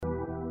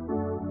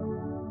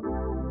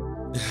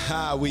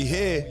Ha, we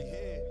here.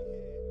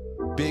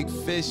 Big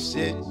fish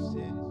shit.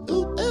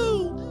 Ooh,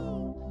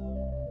 ooh.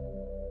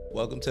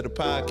 Welcome to the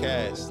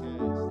podcast.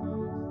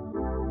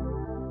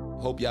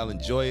 Hope y'all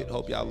enjoy it.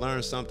 Hope y'all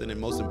learn something.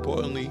 And most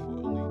importantly,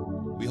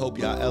 we hope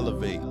y'all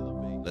elevate.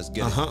 Let's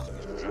get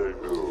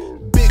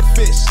it. Big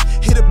fish,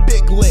 hit a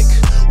big lick.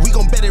 We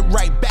gon' bet it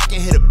right back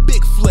and hit a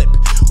big flip.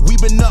 We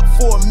been up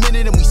for a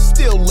minute and we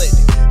still lit.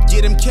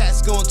 Get them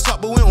cats gon'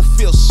 talk, but we don't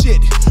feel shit.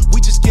 We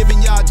just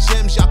giving y'all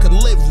gems y'all can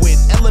live with.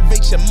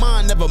 Elevate your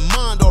mind, never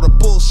mind all the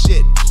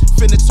bullshit.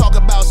 Finna talk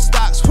about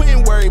stocks, we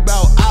ain't worry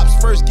about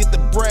ops. First get the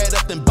bread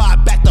up, then buy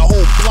back the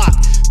whole block.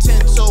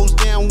 10 toes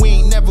down, we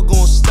ain't never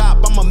gonna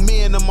stop. I'm a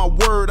man of my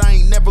word, I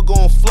ain't never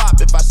gonna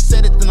flop. If I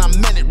said it, then I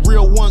meant it.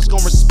 Real ones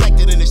gon' respect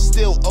it, and it's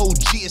still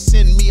OG. It's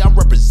in me, I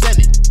represent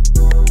it.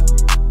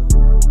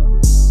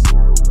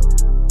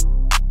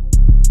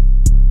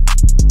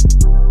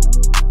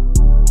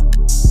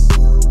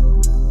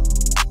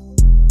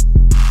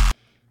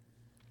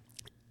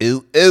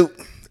 Ooh, ooh.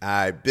 All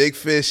right, big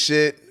fish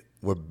shit.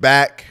 We're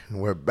back.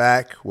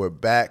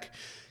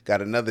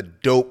 Got another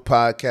dope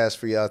podcast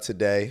for y'all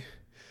today,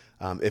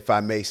 if I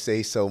may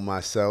say so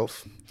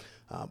myself.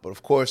 But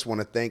of course, want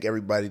to thank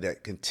everybody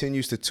that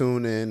continues to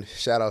tune in.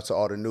 Shout out to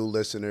all the new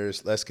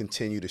listeners. Let's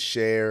continue to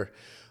share,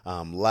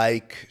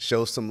 like,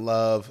 show some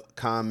love,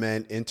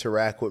 comment,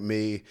 interact with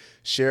me,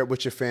 share it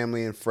with your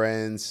family and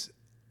friends.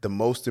 The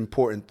most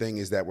important thing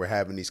is that we're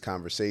having these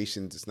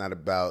conversations. It's not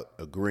about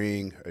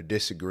agreeing or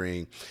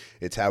disagreeing.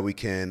 It's how we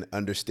can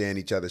understand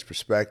each other's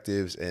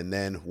perspectives and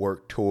then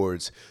work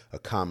towards a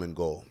common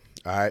goal.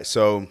 All right.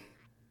 So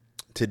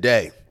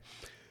today,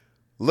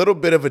 a little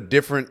bit of a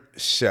different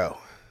show.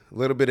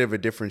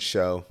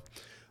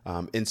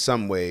 In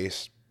some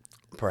ways,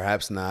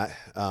 perhaps not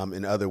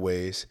in other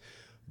ways.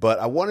 But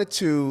I wanted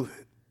to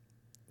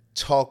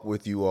talk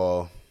with you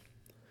all,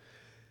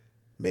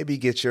 maybe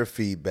get your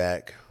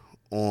feedback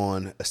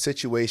on a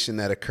situation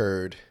that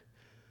occurred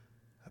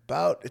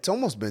it's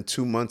almost been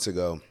 2 months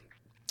ago,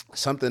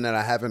 something that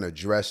I haven't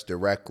addressed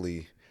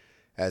directly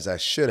as I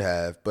should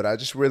have, but I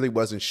just really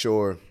wasn't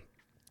sure,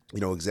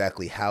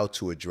 exactly how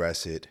to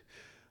address it.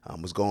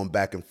 Was going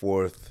back and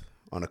forth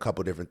on a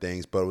couple different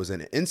things, but it was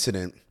an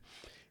incident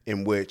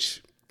in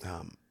which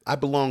I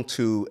belong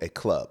to a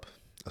club,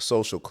 a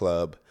social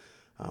club,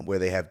 where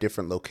they have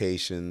different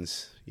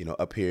locations.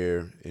 Up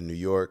here in New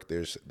York,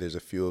 there's a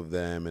few of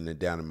them, and then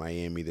down in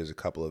Miami, there's a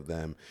couple of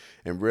them,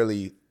 and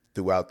really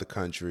throughout the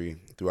country,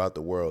 throughout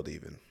the world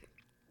even.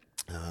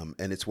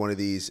 And it's one of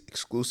these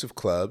exclusive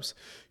clubs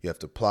you have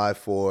to apply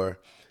for,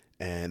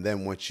 and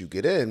then once you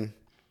get in,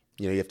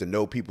 you have to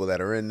know people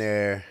that are in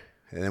there,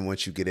 and then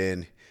once you get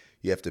in,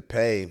 you have to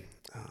pay,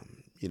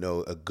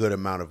 a good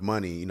amount of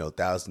money,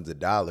 thousands of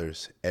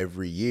dollars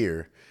every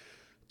year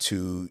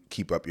to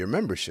keep up your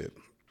membership.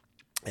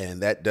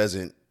 And that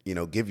doesn't,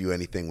 give you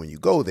anything when you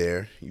go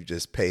there. You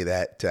just pay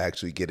that to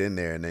actually get in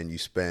there, and then you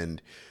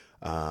spend,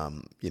 I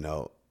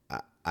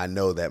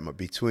know that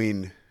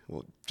between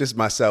just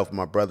myself,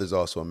 my brother's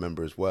also a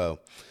member as well,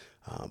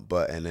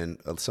 and then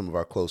some of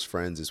our close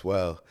friends as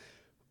well.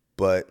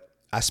 But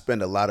I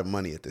spend a lot of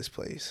money at this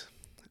place,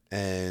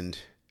 and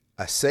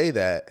I say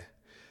that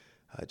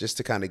just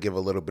to kind of give a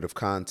little bit of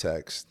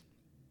context.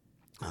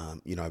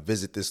 I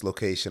visit this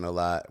location a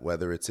lot,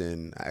 whether I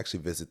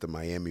actually visit the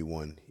Miami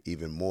one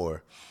even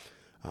more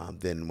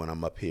than when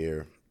I'm up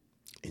here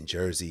in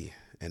Jersey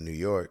and New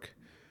York.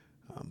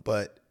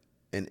 But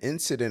an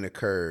incident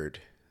occurred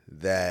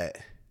that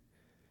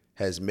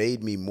has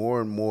made me more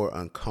and more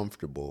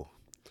uncomfortable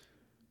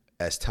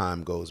as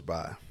time goes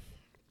by.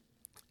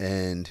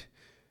 And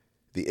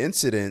the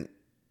incident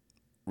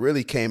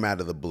really came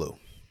out of the blue.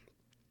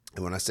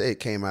 And when I say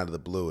it came out of the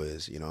blue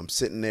is, I'm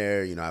sitting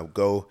there, I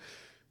go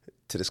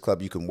to this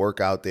club. You can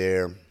work out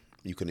there.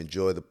 You can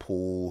enjoy the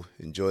pool,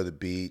 enjoy the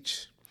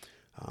beach,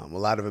 a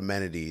lot of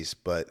amenities.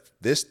 But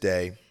this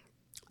day,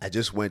 I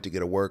just went to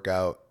get a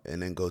workout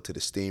and then go to the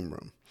steam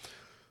room.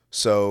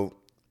 So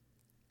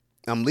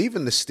I'm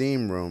leaving the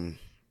steam room,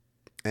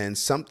 and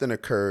something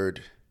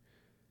occurred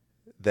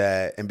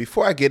and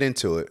before I get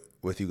into it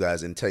with you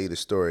guys and tell you the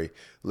story,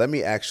 let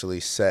me actually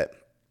set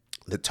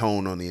the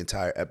tone on the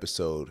entire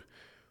episode,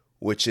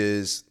 which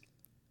is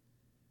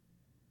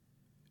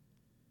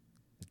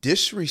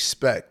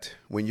disrespect.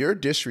 When you're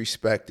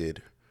disrespected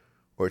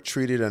or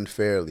treated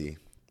unfairly,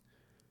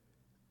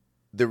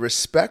 the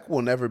respect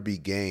will never be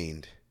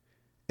gained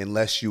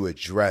unless you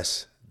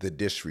address the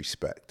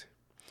disrespect,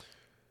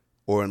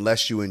 or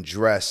unless you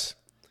address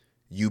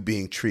you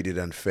being treated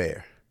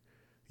unfair.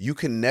 You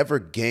can never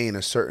gain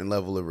a certain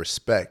level of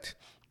respect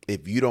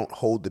if you don't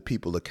hold the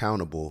people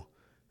accountable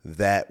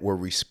that were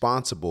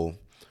responsible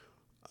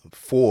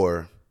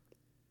for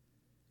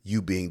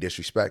you being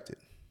disrespected.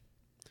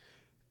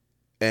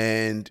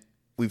 And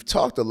we've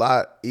talked a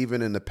lot,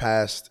 even in the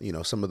past,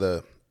 some of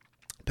the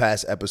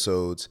past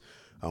episodes.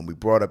 We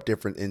brought up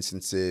different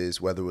instances,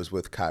 whether it was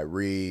with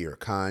Kyrie or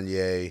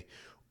Kanye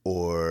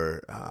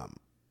or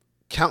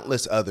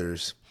countless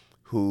others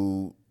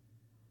who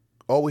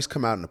always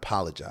come out and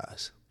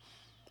apologize.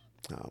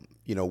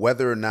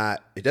 Whether or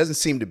not it doesn't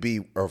seem to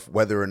be, or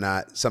whether or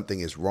not something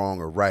is wrong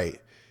or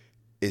right,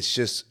 it's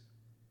just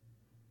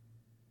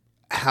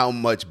how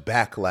much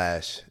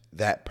backlash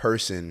that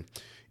person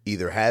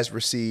either has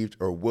received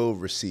or will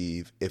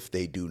receive if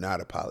they do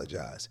not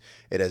apologize.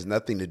 It has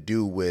nothing to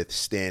do with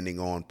standing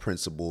on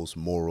principles,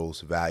 morals,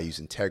 values,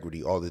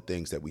 integrity, all the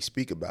things that we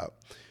speak about.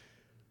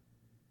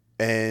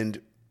 And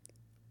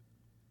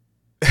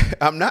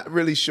I'm not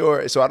really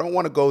sure. So I don't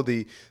want to go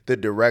the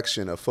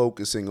direction of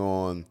focusing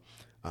on,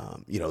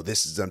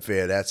 this is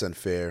unfair, that's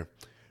unfair.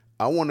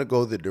 I want to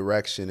go the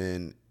direction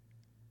in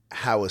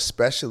how,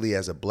 especially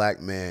as a black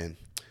man,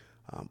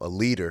 a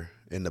leader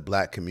in the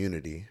black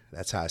community,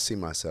 that's how I see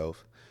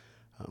myself,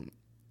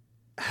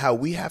 how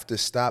we have to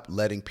stop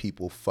letting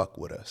people fuck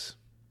with us.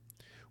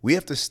 We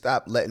have to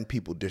stop letting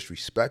people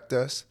disrespect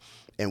us,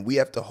 and we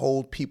have to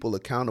hold people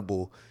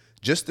accountable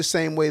just the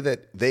same way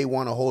that they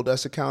want to hold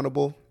us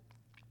accountable.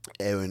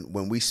 And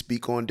when we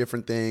speak on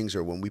different things,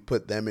 or when we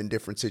put them in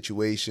different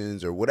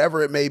situations, or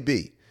whatever it may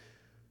be,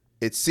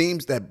 it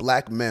seems that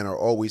black men are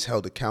always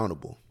held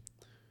accountable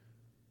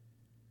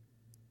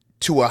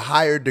to a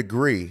higher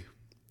degree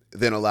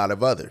than a lot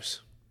of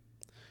others.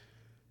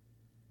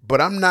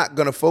 But I'm not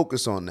going to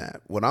focus on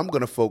that. What I'm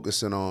going to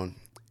focus on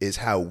is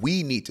how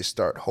we need to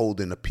start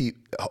holding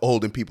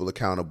people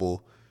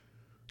accountable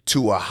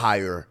to a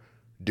higher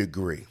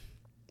degree.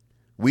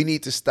 We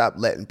need to stop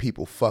letting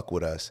people fuck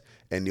with us.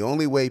 And the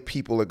only way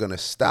people are going to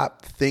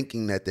stop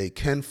thinking that they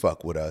can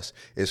fuck with us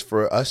is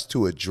for us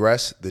to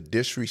address the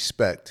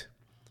disrespect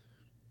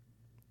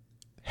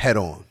head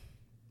on.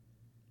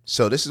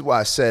 So this is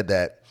why I said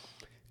that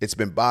it's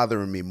been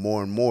bothering me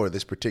more and more,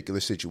 this particular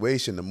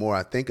situation, the more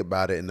I think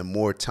about it and the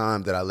more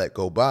time that I let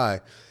go by.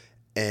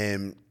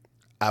 And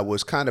I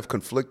was kind of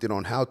conflicted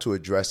on how to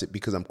address it,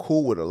 because I'm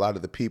cool with a lot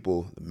of the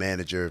people, the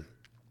manager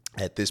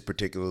at this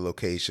particular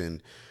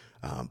location.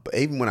 But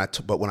even when I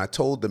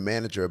told the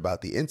manager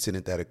about the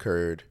incident that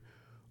occurred,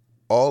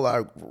 all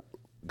I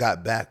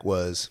got back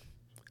was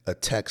a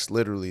text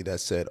literally that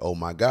said, "Oh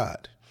my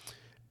God."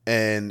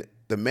 And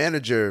the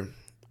manager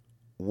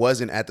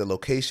wasn't at the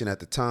location at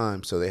the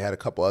time, so they had a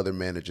couple other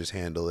managers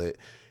handle it.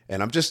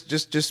 And I'm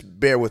just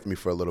bear with me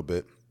for a little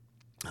bit,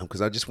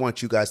 because I just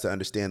want you guys to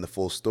understand the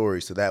full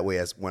story, so that way,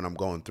 as when I'm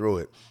going through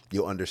it,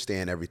 you'll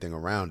understand everything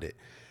around it.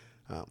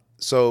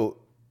 So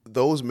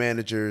those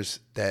managers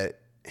that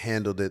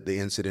handled the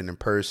incident in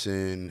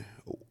person,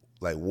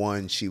 like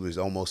one, she was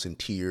almost in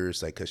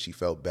tears, like because she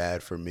felt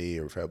bad for me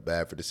or felt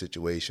bad for the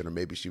situation, or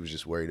maybe she was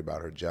just worried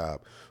about her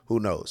job.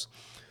 Who knows?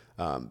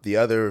 The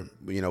other,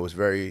 was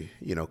very,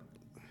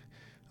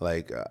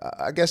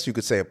 I guess you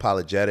could say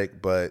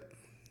apologetic, but,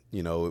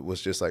 it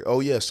was just like,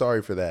 "Oh yeah,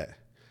 sorry for that."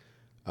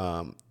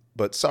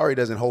 But sorry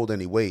doesn't hold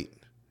any weight.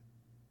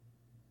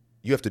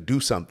 You have to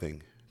do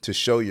something to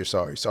show you're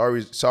sorry.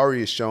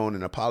 Sorry is shown,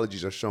 and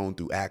apologies are shown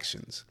through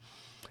actions.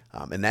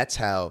 And that's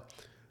how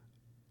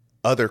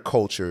other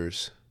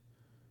cultures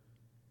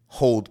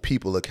hold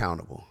people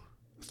accountable,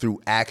 through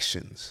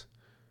actions.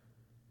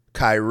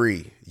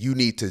 Kyrie, you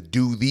need to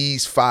do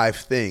these 5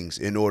 things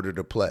in order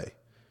to play.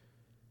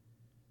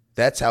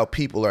 That's how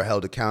people are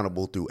held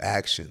accountable, through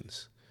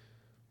actions.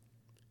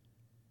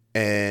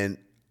 And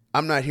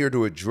I'm not here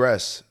to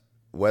address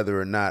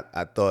whether or not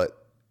I thought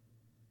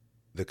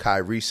the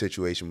Kyrie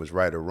situation was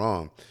right or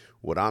wrong.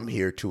 What I'm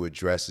here to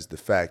address is the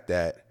fact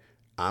that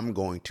I'm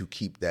going to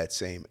keep that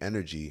same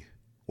energy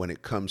when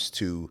it comes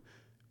to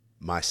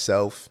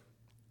myself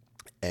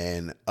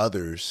and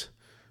others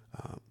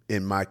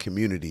in my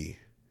community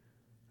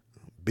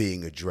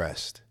being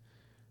addressed.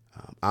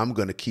 I'm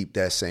going to keep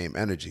that same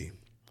energy.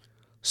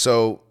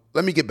 So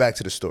let me get back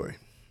to the story.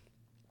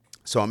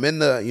 So I'm in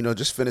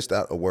just finished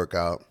out a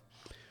workout,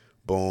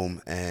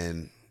 boom,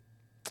 and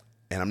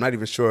I'm not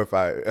even sure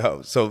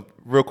if so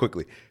real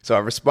quickly. So I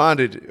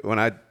responded, when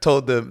I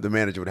told the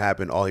manager what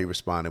happened, all he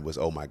responded was,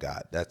 "Oh my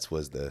God."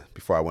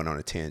 Before I went on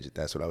a tangent,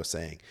 that's what I was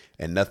saying.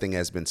 And nothing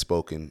has been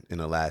spoken in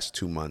the last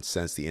 2 months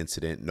since the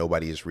incident.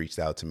 Nobody has reached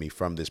out to me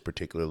from this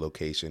particular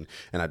location.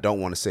 And I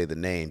don't want to say the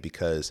name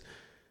because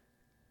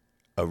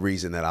a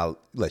reason that I'll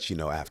let you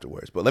know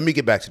afterwards. But let me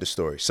get back to the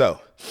story.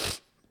 So,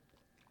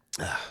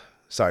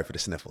 sorry for the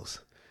sniffles.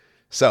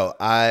 So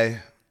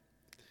I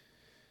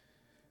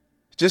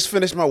just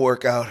finished my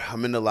workout.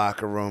 I'm in the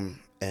locker room,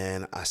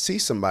 and I see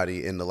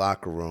somebody in the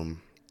locker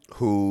room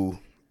who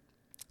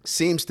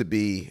seems to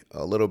be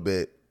a little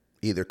bit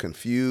either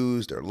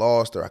confused or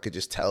lost, or I could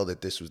just tell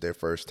that this was their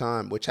first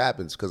time, which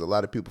happens because a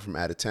lot of people from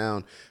out of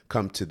town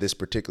come to this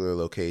particular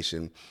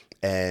location,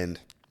 and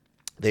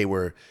they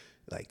were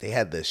like, they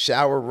had the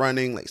shower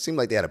running, like seemed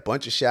like they had a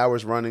bunch of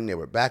showers running. They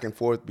were back and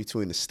forth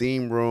between the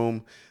steam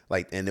room,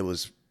 and it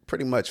was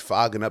pretty much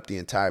fogging up the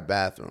entire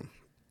bathroom.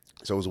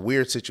 So it was a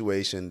weird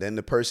situation. Then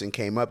the person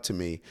came up to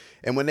me,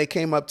 and when they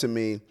came up to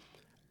me,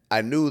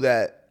 I knew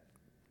that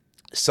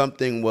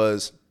something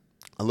was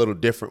a little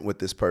different with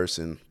this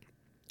person.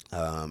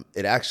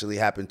 It actually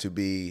happened to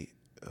be,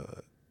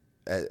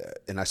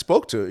 and I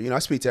spoke to, I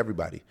speak to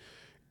everybody.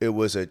 It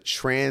was a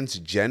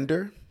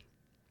transgender.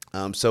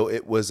 So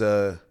it was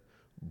a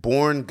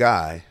born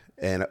guy,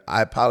 and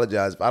I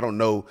apologize if I don't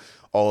know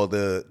all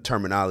the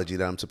terminology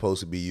that I'm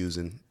supposed to be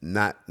using.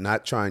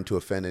 Not trying to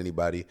offend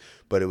anybody,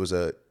 but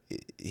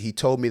he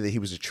told me that he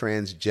was a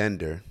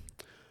transgender,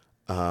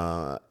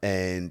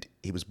 and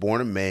he was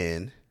born a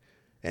man.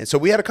 And so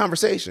we had a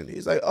conversation.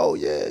 He's like, oh,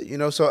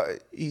 yeah, so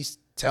he's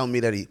telling me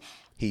that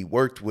he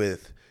worked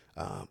with,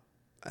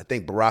 I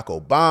think, Barack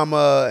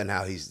Obama, and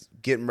how he's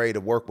getting ready to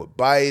work with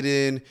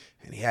Biden,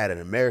 and he had an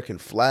American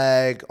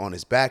flag on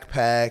his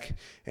backpack.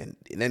 And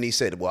then he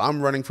said, well,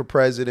 I'm running for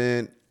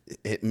president,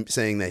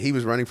 saying that he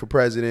was running for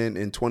president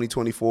in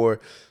 2024.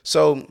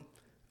 So,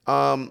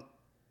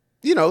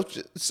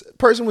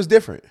 person was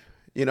different.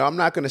 I'm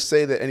not going to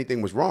say that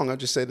anything was wrong. I'll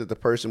just say that the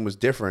person was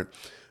different.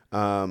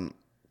 And,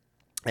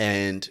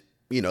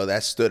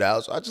 that stood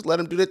out. So I just let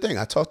him do their thing.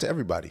 I talked to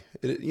everybody.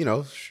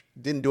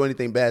 Didn't do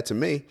anything bad to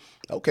me.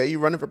 Okay, you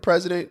running for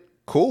president?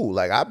 Cool.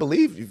 Like, I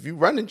believe if you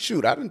run and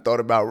shoot, I didn't thought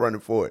about running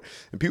for it.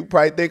 And people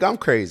probably think I'm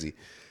crazy.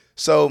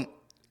 So,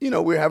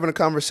 we're having a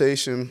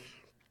conversation,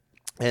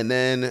 and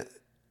then,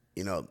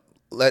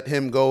 let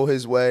him go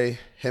his way,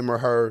 him or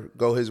her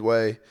go his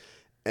way.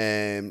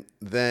 And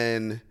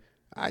then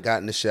I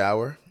got in the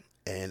shower.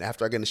 And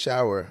after I get in the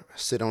shower, I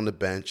sit on the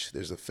bench.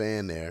 There's a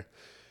fan there.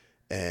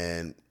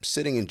 And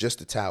sitting in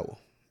just a towel.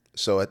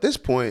 So at this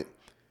point,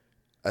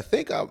 I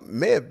think I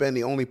may have been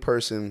the only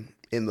person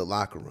in the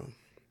locker room.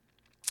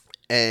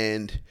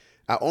 And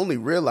I only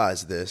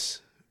realized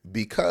this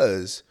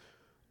because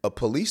a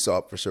police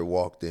officer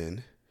walked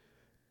in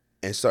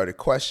and started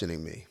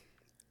questioning me.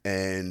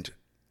 And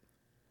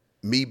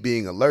me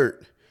being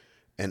alert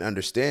and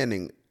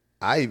understanding,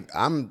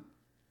 I'm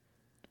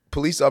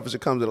police officer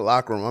comes to the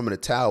locker room, I'm in a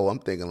towel, I'm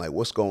thinking like,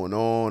 what's going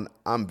on?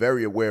 I'm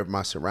very aware of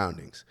my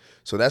surroundings.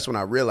 So that's when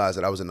I realized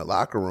that I was in the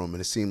locker room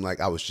and it seemed like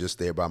I was just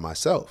there by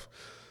myself.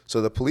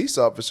 So the police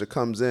officer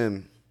comes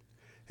in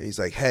and he's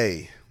like,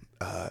 hey,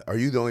 are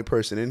you the only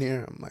person in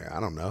here? I'm like, I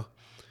don't know.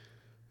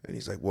 And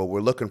he's like, well,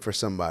 we're looking for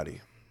somebody.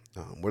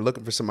 We're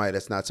looking for somebody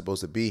that's not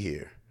supposed to be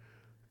here.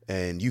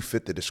 And you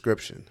fit the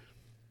description.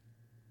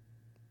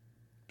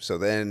 So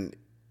then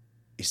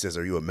he says,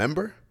 are you a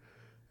member?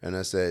 And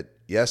I said,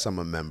 yes, I'm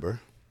a member.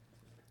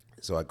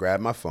 So I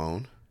grabbed my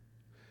phone,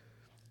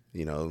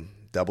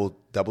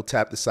 double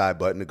tap the side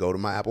button to go to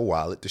my Apple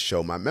Wallet to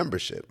show my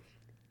membership.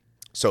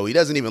 So he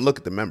doesn't even look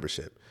at the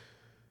membership.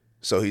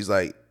 So he's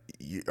like,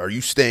 are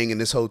you staying in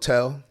this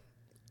hotel?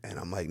 And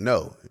I'm like,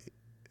 no.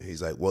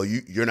 He's like, well,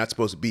 you're not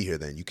supposed to be here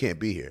then. You can't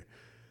be here.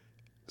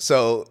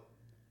 So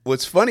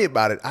what's funny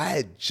about it, I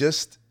had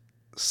just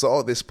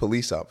saw this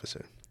police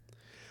officer.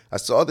 I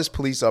saw this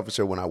police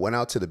officer when I went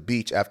out to the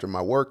beach after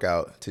my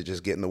workout to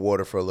just get in the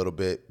water for a little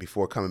bit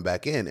before coming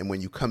back in. And when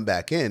you come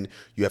back in,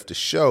 you have to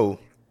show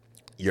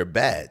your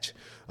badge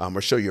or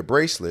show your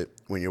bracelet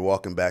when you're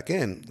walking back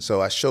in.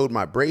 So I showed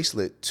my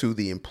bracelet to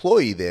the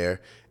employee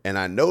there, and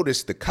I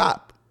noticed the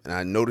cop, and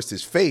I noticed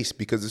his face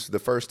because this is the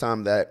first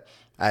time that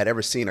I had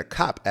ever seen a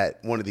cop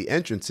at one of the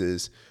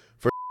entrances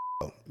for.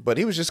 But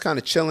he was just kind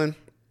of chilling.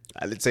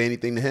 I didn't say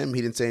anything to him.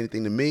 He didn't say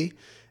anything to me.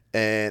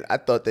 And I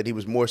thought that he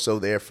was more so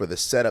there for the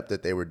setup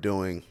that they were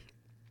doing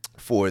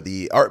for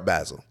the Art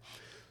Basel.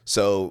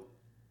 So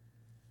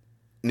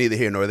neither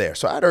here nor there.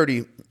 So I'd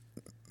already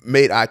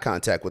made eye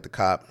contact with the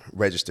cop,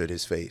 registered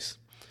his face.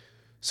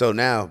 So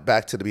now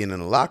back to the being in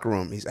the locker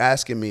room, he's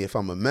asking me if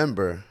I'm a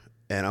member.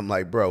 And I'm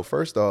like, bro,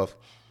 first off,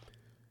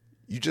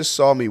 you just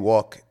saw me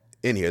walk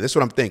in here. This is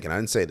what I'm thinking. I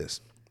didn't say this.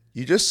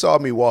 You just saw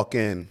me walk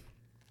in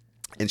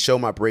and show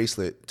my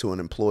bracelet to an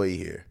employee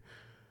here.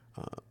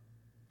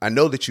 I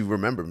know that you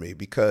remember me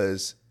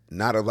because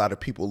not a lot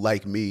of people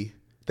like me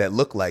that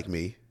look like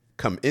me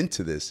come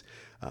into this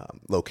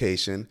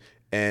location,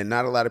 and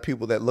not a lot of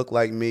people that look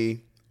like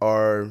me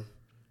are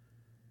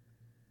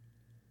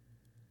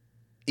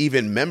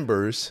even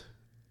members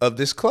of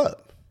this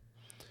club.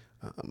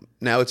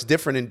 Now, it's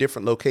different in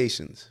different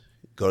locations.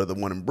 Go to the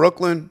one in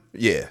Brooklyn,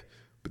 yeah.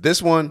 But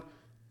this one,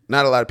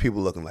 not a lot of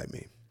people looking like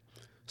me.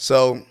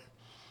 So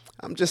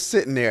I'm just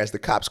sitting there as the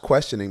cop's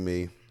questioning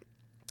me.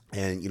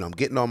 And, I'm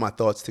getting all my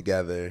thoughts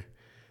together,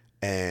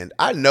 and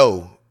I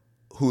know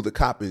who the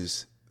cop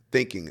is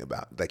thinking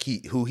about, like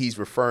who he's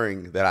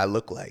referring that I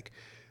look like.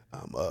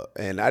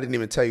 And I didn't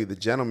even tell you the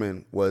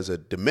gentleman was a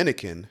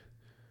Dominican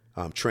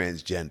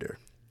transgender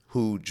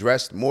who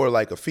dressed more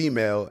like a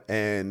female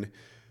and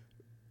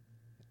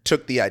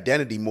took the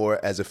identity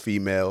more as a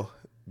female,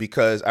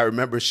 because I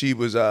remember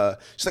she's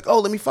like, oh,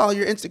 let me follow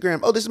your Instagram.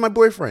 Oh, this is my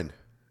boyfriend.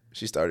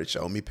 She started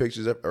showing me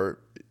pictures of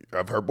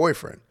her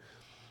boyfriend.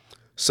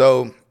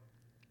 So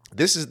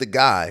this is the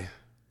guy,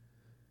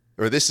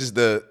 or this is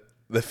the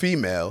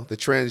female, the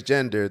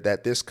transgender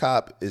that this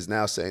cop is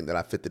now saying that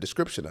I fit the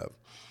description of.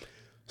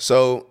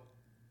 So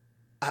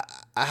I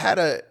had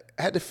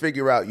to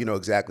figure out,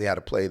 exactly how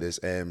to play this.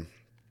 And,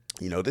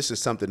 this is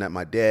something that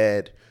my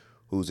dad,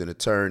 who's an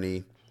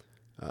attorney,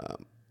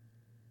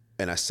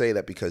 and I say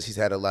that because he's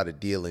had a lot of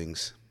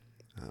dealings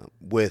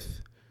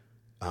with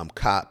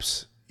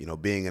cops,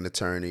 being an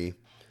attorney.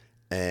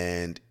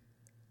 And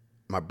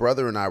my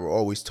brother and I were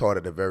always taught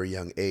at a very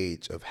young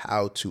age of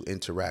how to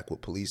interact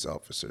with police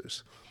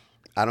officers.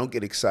 I don't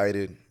get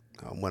excited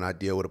when I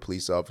deal with a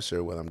police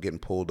officer, when I'm getting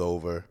pulled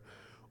over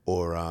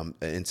or an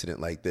incident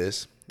like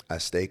this. I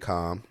stay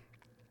calm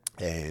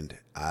and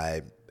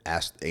I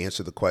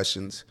answer the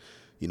questions,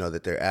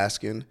 that they're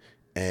asking.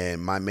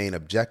 And my main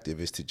objective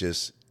is to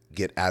just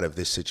get out of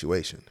this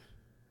situation,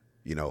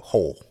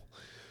 whole.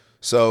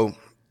 So,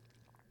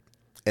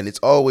 and it's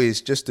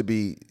always just to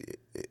be,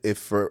 if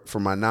for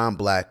my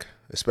non-black,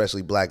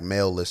 especially black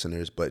male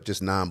listeners, but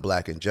just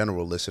non-black in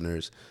general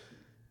listeners,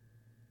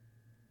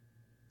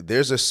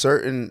 there's a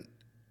certain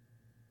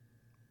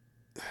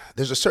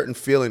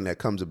feeling that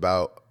comes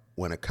about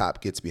when a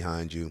cop gets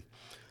behind you,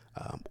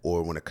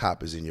 or when a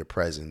cop is in your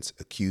presence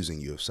accusing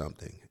you of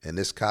something. And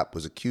this cop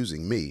was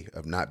accusing me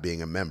of not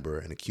being a member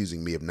and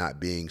accusing me of not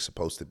being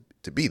supposed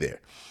to be there.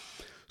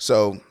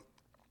 So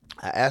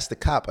I asked the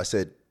cop, I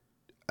said,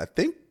 I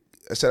think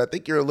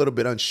you're a little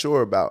bit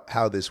unsure about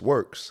how this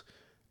works.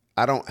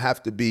 I don't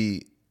have to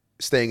be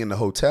staying in the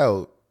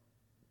hotel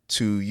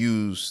to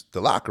use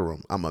the locker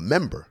room. I'm a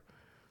member.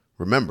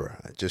 Remember,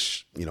 I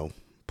just,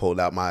 pulled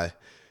out my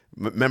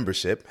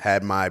membership,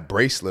 had my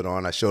bracelet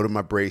on. I showed him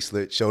my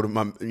bracelet, showed him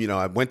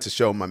I went to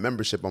show him my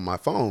membership on my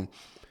phone.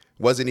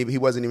 He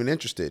wasn't even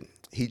interested.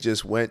 He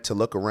just went to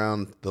look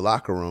around the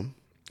locker room,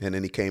 and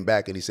then he came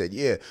back and he said,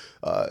 yeah,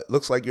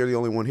 looks like you're the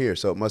only one here,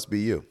 so it must be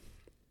you.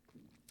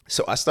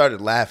 So I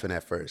started laughing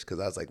at first because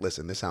I was like,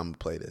 listen, this is how I'm going to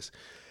play this.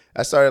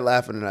 I started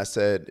laughing and I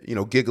said,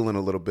 giggling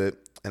a little bit.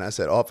 And I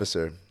said,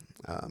 officer,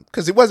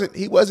 because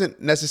he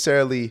wasn't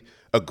necessarily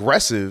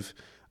aggressive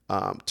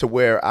to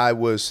where I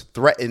was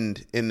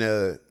threatened in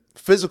a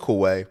physical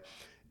way.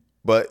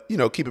 But,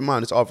 keep in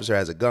mind, this officer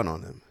has a gun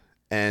on him.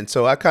 And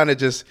so I kind of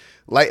just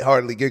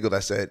lightheartedly giggled. I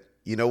said,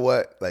 you know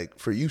what? Like,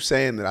 for you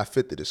saying that I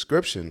fit the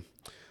description,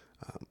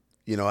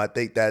 I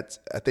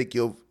think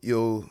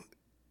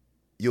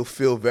you'll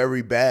feel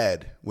very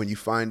bad when you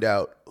find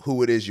out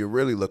who it is you're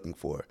really looking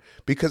for.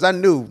 Because I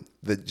knew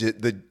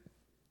the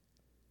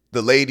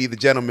lady, the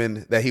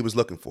gentleman that he was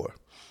looking for.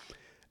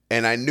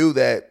 And I knew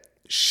that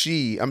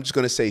I'm just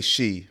going to say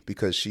she,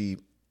 because she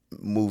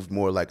moved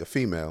more like a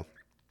female,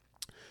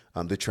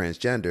 the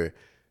transgender.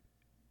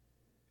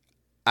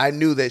 I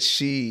knew that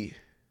she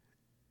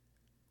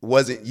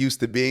wasn't used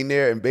to being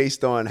there. And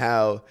based on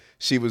how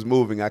she was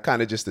moving, I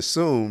kind of just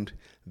assumed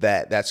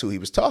that that's who he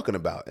was talking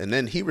about. And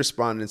then he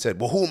responded and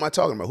said, well, who am I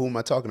talking about? Who am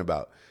I talking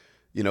about?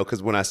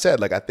 Because when I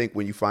said, I think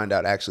when you find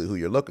out actually who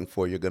you're looking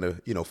for, you're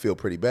going to, feel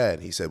pretty bad.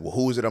 He said, well,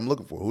 who is it I'm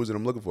looking for? Who is it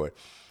I'm looking for?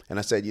 And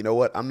I said, you know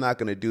what? I'm not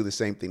going to do the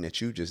same thing that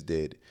you just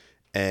did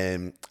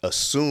and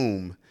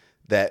assume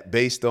that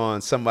based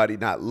on somebody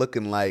not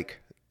looking like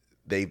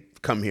they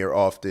come here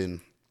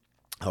often,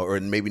 or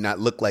maybe not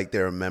look like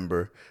they're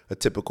a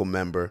typical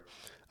member.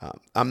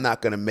 I'm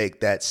not going to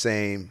make that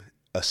same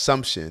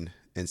assumption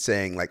and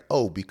saying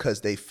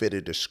because they fit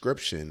a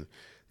description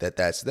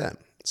that's them.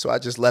 So I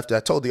just left it. I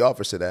told the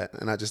officer that,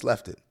 and I just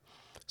left it.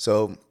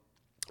 So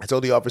I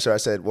told the officer, I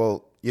said,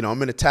 well,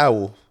 I'm in a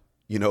towel,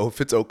 if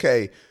it's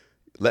okay,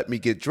 let me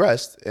get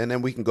dressed, and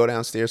then we can go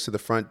downstairs to the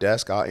front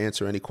desk. I'll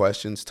answer any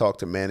questions, talk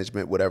to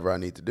management, whatever I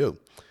need to do.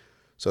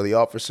 So the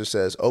officer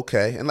says,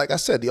 okay. And like I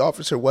said, the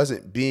officer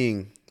wasn't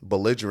being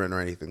belligerent or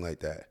anything like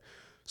that.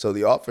 So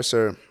the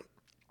officer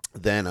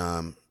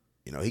then,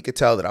 he could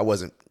tell that I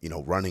wasn't,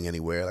 running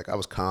anywhere. I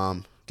was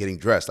calm, getting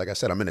dressed. Like I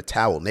said, I'm in a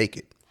towel,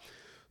 naked.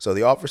 So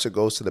the officer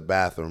goes to the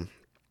bathroom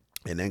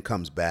and then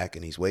comes back,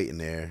 and he's waiting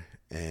there.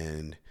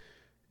 And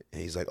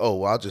he's like, oh,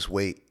 well, I'll just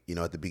wait,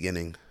 at the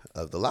beginning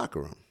of the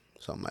locker room.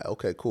 So I'm like,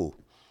 okay, cool.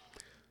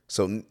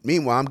 So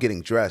meanwhile, I'm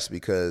getting dressed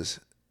because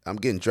I'm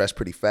getting dressed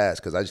pretty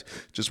fast because I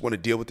just want to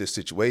deal with this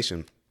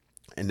situation.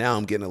 And now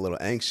I'm getting a little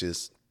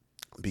anxious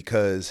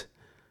because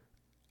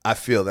I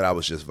feel that I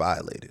was just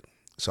violated.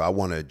 So I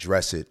want to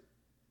address it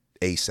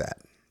ASAP.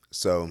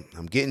 So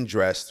I'm getting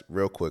dressed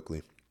real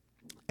quickly.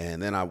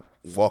 And then I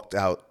walked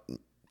out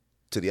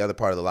to the other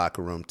part of the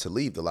locker room to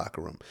leave the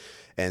locker room.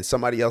 And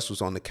somebody else was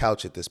on the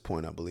couch at this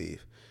point, I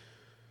believe.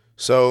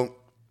 So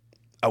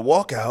I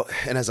walk out,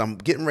 and as I'm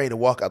getting ready to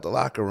walk out the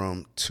locker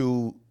room,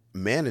 two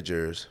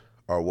managers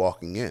are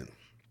walking in.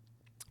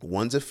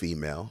 One's a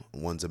female,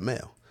 one's a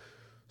male.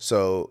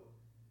 So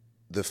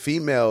the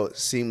female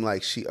seemed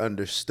like she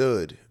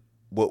understood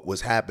what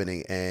was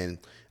happening, and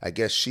I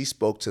guess she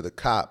spoke to the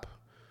cop,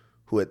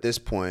 who at this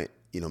point,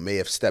 may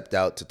have stepped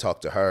out to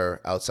talk to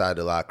her outside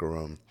the locker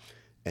room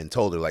and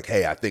told her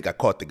hey, I think I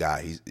caught the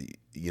guy.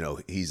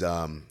 He's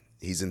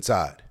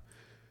inside.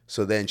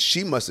 So then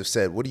she must have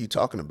said, what are you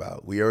talking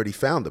about? We already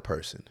found the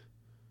person.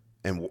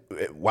 And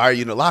why are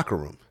you in the locker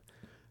room?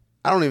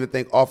 I don't even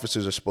think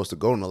officers are supposed to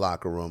go in the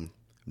locker room.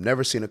 I've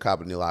never seen a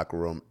cop in the locker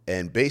room.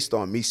 And based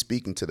on me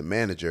speaking to the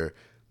manager,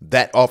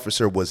 that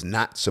officer was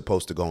not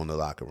supposed to go in the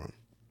locker room.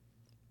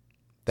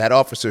 That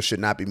officer should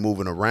not be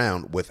moving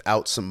around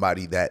without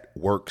somebody that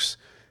works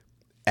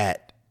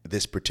at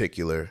this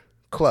particular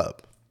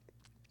club.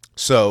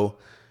 So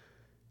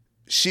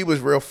she was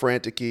real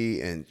frantic-y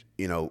and,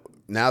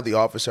 now the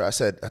officer, I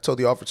told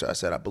the officer, I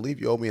said, I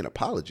believe you owe me an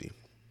apology.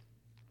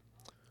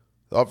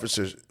 The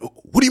officers,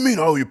 what do you mean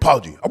I owe you an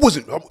apology? I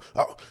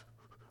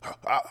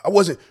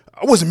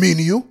wasn't mean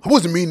to you. I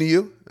wasn't mean to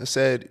you. I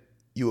said,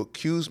 you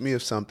accused me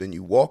of something.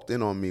 You walked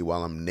in on me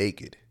while I'm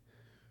naked.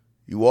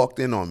 You walked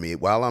in on me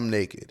while I'm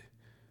naked,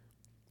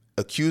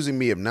 accusing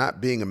me of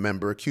not being a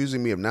member,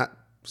 accusing me of not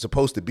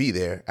supposed to be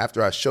there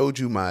after I showed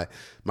you my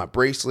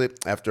bracelet,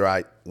 after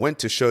I went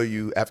to show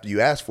you, after you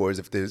asked for it,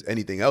 if there's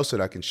anything else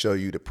that I can show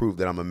you to prove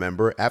that I'm a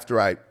member.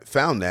 After I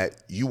found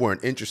that you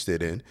weren't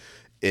interested in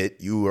it,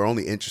 you were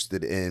only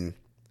interested in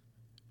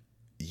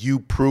you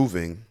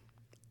proving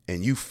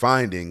and you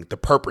finding the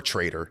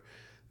perpetrator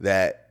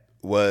that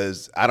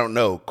was, I don't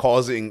know,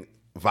 causing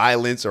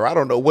violence, or I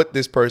don't know what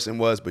this person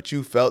was, but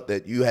you felt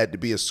that you had to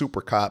be a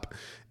super cop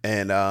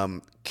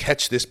and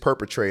catch this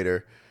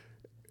perpetrator.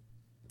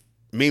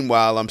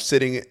 Meanwhile, I'm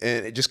sitting,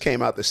 and it just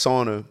came out the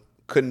sauna,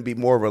 couldn't be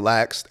more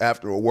relaxed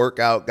after a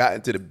workout, got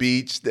into the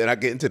beach, then I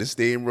get into the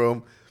steam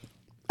room.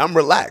 I'm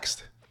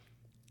relaxed.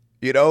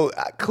 You know,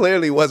 I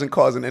clearly wasn't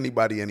causing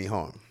anybody any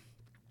harm,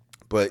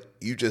 but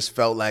you just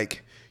felt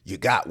like you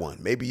got one.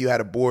 Maybe you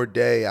had a bored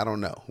day. I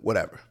don't know,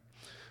 whatever.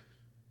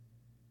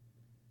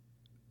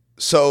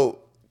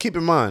 So keep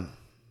in mind,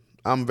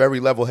 I'm very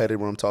level-headed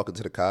when I'm talking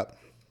to the cop.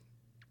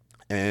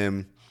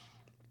 And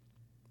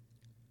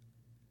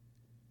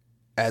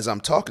as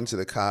I'm talking to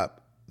the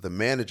cop, the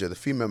manager, the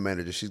female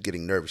manager, she's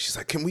getting nervous. She's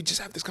like, can we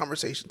just have this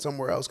conversation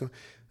somewhere else?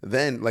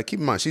 Then, like, keep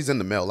in mind, she's in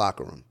the male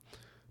locker room.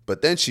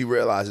 But then she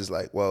realizes,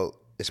 like, well,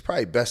 it's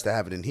probably best to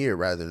have it in here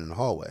rather than in the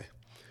hallway.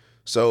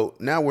 So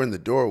now we're in the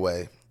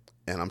doorway,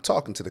 and I'm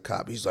talking to the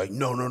cop. He's like,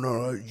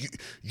 no.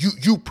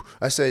 You.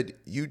 I said,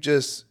 you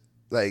just,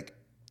 like,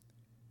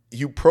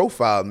 you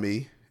profiled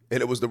me,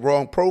 and it was the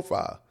wrong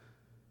profile.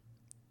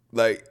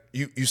 Like,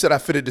 you said I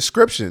fit a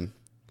description.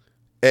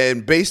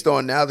 And based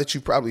on now that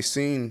you've probably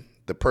seen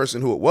the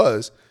person who it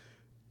was,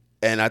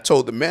 and I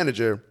told the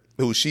manager,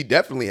 who she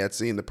definitely had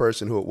seen the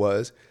person who it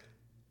was,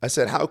 I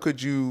said, how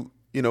could you,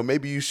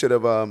 maybe you should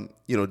have, done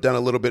a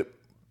little bit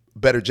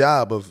better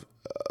job of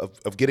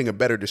getting a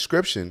better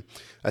description.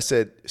 I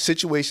said,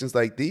 situations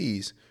like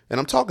these, and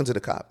I'm talking to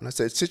the cop, and I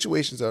said,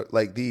 situations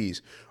like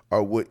these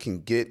are what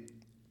can get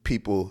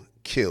people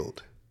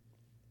killed.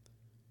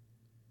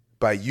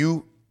 By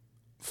you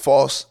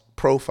false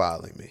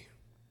profiling me.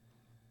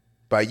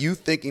 By you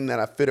thinking that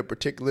I fit a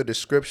particular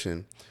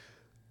description,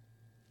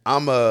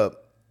 I'm a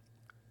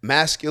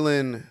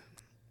masculine,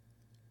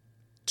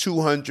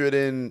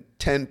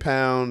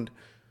 210-pound,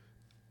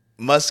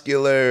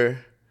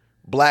 muscular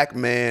black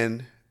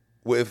man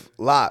with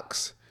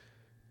locks,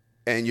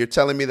 and you're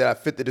telling me that I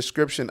fit the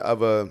description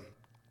of a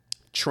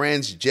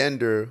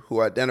transgender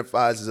who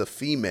identifies as a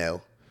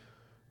female,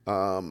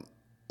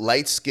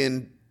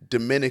 light-skinned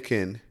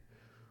Dominican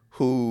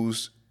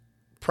who's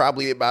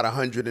probably about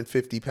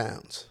 150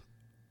 pounds.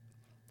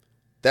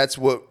 That's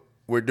what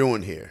we're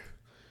doing here.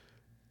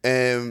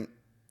 And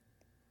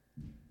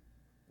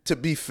to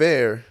be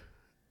fair,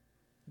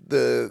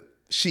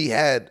 she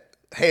had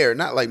hair,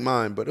 not like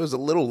mine, but it was a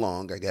little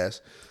long, I guess.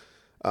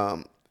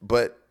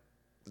 But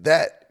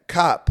that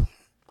cop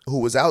who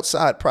was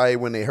outside probably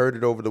when they heard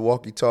it over the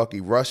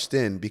walkie-talkie rushed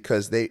in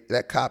because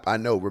that cop I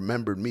know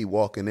remembered me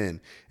walking in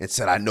and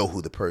said, I know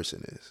who the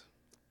person is.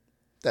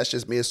 That's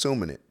just me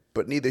assuming it,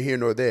 but neither here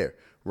nor there.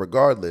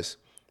 Regardless,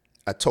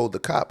 I told the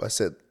cop, I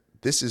said,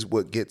 this is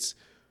what gets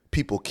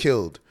people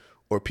killed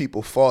or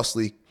people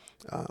falsely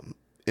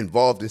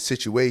involved in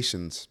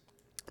situations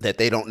that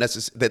they don't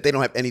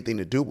have anything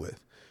to do with.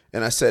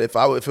 And I said, if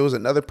it was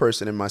another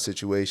person in my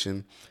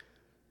situation,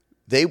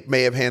 they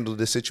may have handled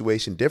the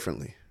situation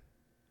differently.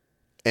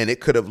 And it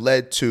could have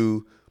led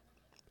to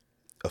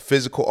a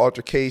physical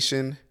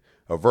altercation,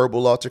 a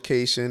verbal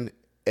altercation,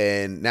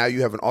 and now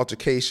you have an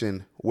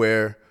altercation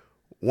where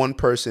one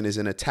person is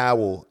in a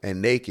towel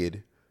and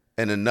naked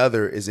and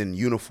another is in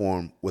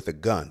uniform with a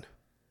gun.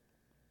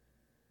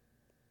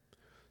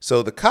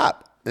 So the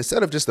cop,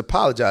 instead of just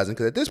apologizing,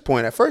 because at this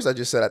point, at first I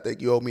just said, I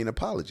think you owe me an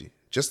apology,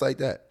 just like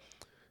that.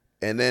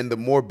 And then the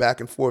more back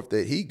and forth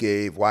that he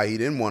gave why he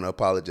didn't want to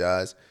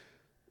apologize,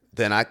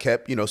 then I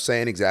kept,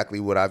 saying exactly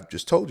what I've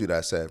just told you that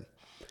I said.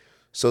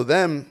 So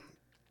then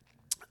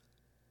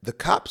the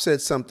cop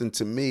said something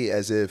to me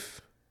as if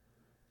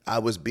I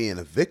was being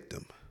a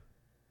victim.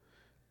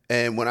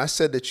 And when I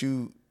said that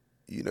you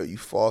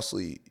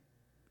falsely,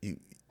 you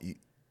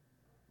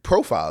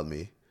profiled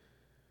me,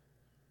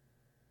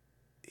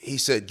 he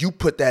said, you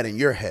put that in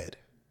your head.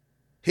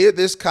 Here,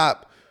 this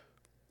cop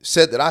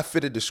said that I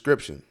fit a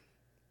description,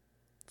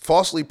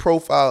 falsely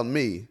profiled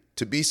me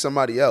to be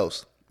somebody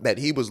else that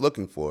he was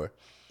looking for,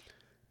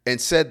 and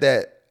said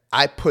that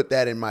I put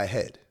that in my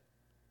head.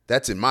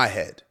 That's in my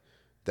head.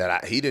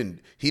 That he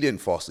didn't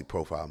falsely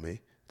profile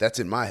me. That's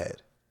in my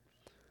head.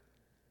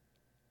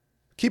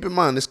 Keep in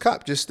mind, this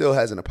cop just still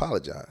hasn't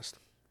apologized.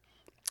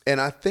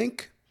 And I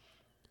think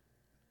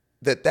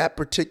that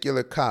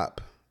particular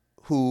cop,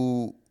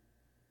 who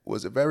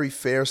was a very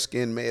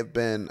fair-skinned, may have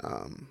been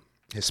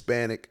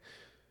Hispanic,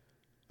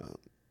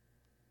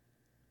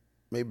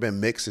 maybe been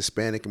mixed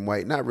Hispanic and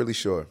white, not really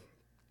sure.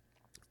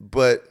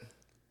 But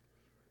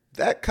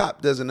that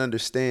cop doesn't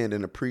understand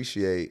and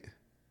appreciate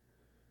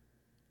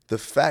the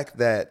fact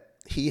that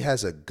he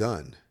has a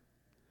gun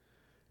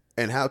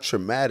and how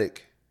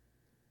traumatic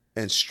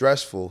and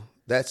stressful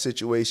that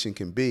situation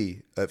can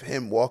be of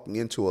him walking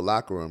into a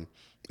locker room,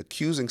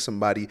 accusing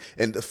somebody.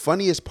 And the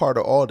funniest part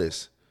of all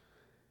this,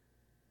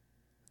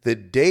 the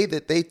day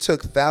that they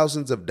took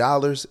thousands of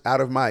dollars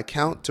out of my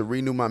account to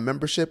renew my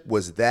membership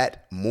was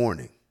that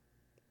morning.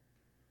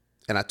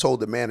 And I told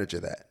the manager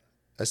that.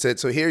 I said,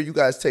 so here you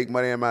guys take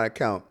money out of my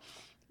account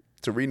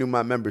to renew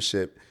my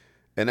membership.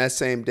 And that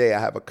same day I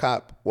have a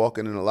cop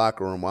walking in the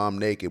locker room while I'm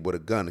naked with a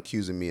gun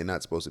accusing me and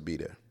not supposed to be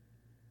there.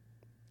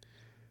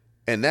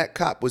 And that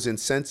cop was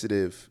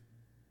insensitive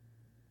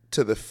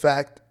to the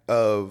fact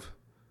of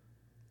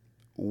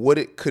what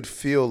it could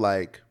feel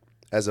like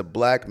as a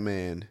black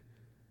man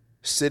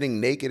sitting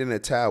naked in a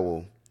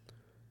towel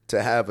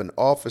to have an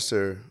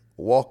officer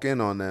walk in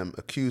on them,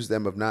 accuse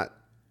them of not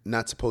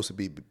supposed to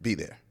be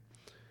there.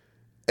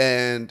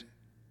 And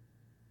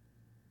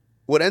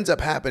what ends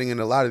up happening in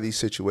a lot of these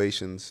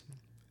situations,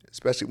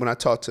 especially when I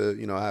talk to,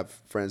 I have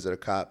friends that are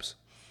cops,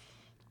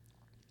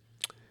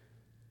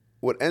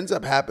 what ends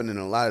up happening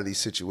in a lot of these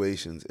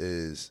situations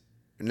is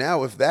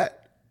now if it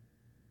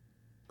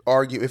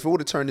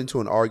would have turned into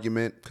an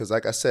argument, because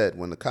like I said,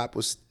 when the cop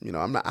was,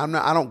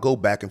 I don't go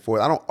back and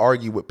forth. I don't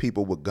argue with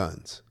people with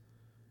guns.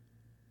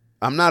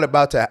 I'm not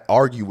about to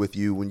argue with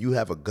you when you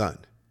have a gun,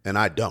 and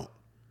I don't.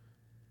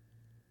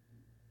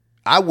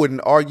 I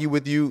wouldn't argue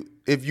with you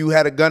if you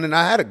had a gun and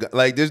I had a gun.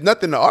 Like, there's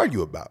nothing to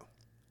argue about.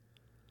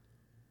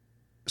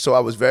 So I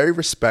was very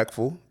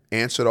respectful,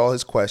 answered all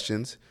his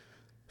questions,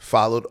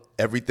 followed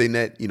everything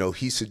that,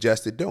 he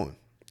suggested doing.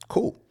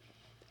 Cool.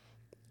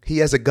 He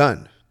has a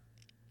gun.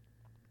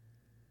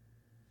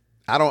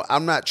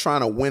 I'm not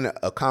trying to win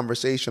a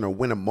conversation or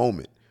win a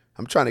moment.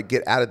 I'm trying to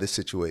get out of the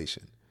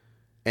situation.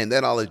 And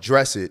then I'll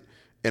address it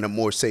in a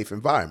more safe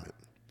environment.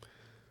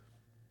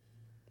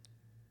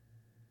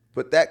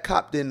 But that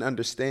cop didn't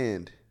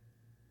understand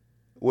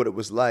what it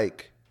was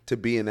like to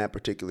be in that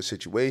particular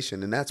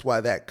situation. And that's why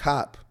that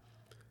cop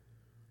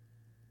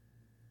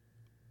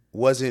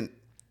wasn't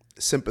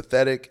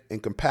sympathetic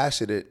and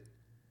compassionate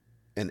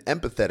and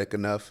empathetic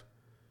enough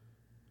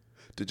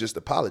to just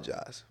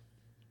apologize.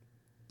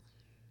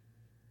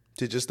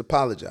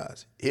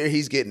 Here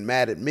he's getting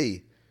mad at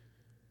me,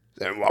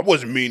 saying, well, I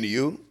wasn't mean to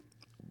you.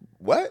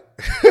 What?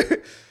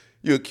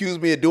 You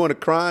accused me of doing a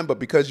crime, but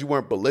because you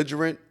weren't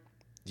belligerent,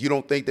 you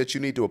don't think that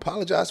you need to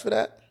apologize for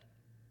that?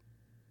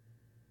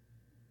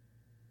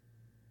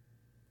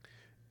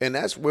 And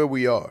that's where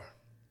we are.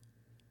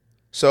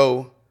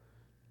 So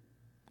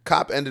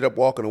cop ended up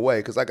walking away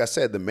because, like I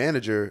said, the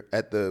manager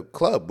at the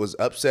club was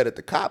upset at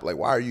the cop. Like,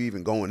 why are you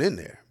even going in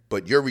there?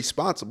 But you're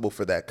responsible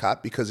for that,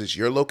 cop, because it's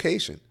your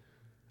location.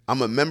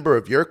 I'm a member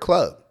of your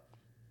club.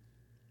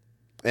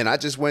 And I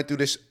just went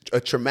through a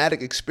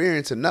traumatic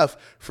experience enough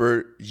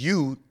for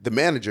you, the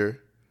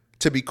manager,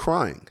 to be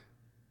crying.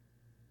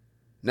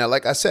 Now,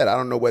 like I said, I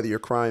don't know whether you're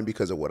crying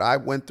because of what I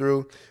went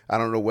through. I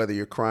don't know whether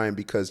you're crying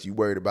because you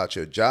worried about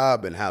your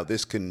job and how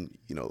this can,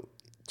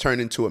 turn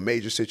into a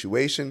major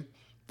situation.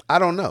 I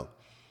don't know.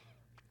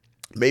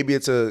 Maybe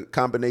it's a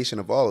combination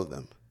of all of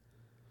them.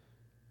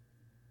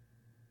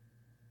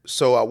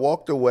 So I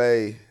walked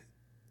away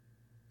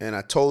and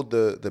I told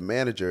the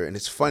manager, and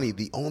it's funny,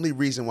 the only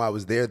reason why I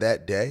was there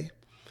that day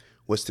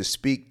was to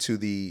speak to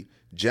the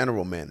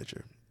general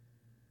manager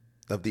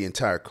of the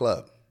entire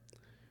club.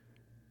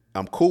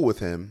 I'm cool with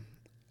him,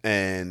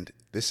 and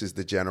this is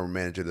the general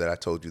manager that I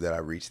told you that I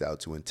reached out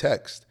to in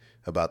text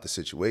about the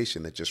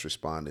situation that just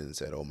responded and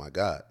said, oh my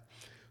God.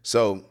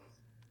 So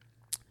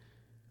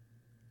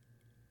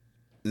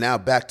now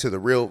back to the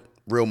real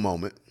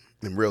moment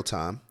in real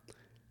time.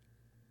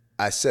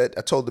 I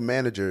told the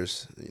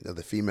managers,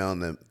 the female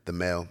and the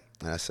male,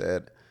 and I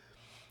said,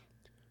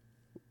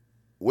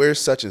 where's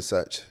such and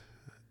such?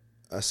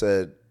 I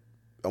said,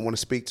 I want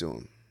to speak to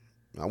him.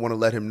 I want to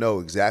let him know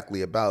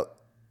exactly about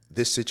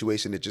this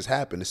situation that just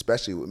happened,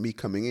 especially with me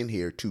coming in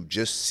here to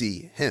just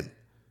see him.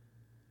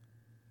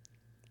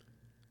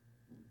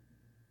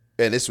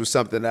 And this was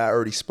something that I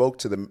already spoke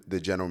to the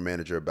general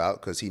manager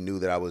about because he knew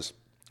that I was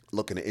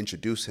looking to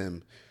introduce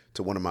him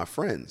to one of my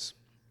friends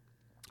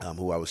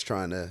who I was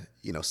trying to,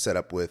 set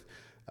up with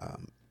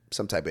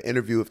some type of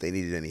interview if they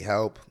needed any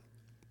help.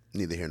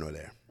 Neither here nor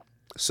there.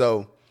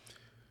 So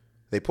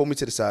they pull me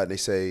to the side and they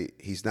say,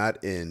 he's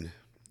not in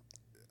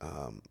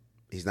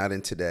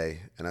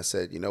today. And I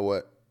said, you know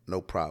what?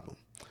 No problem.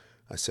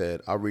 I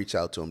said, I'll reach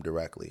out to him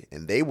directly.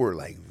 And they were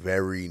like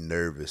very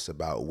nervous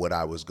about what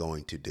I was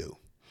going to do.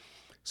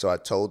 So I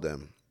told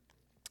them,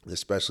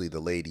 especially the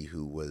lady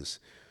who was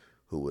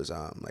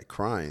like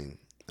crying,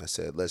 I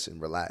said, listen,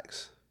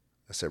 relax.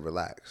 I said,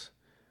 relax.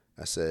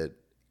 I said,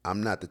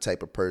 I'm not the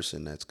type of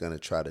person that's going to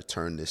try to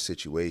turn this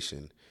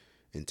situation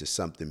into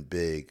something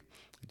big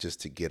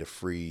just to get a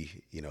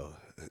free,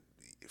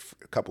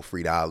 a couple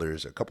free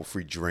dollars, a couple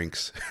free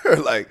drinks,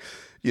 or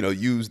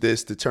use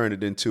this to turn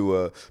it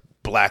into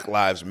Black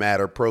Lives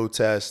Matter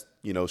protest,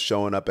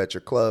 showing up at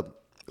your club.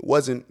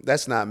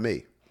 That's not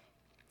me.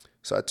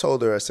 So I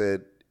told her, I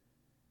said,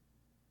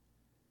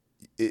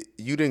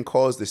 you didn't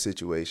cause the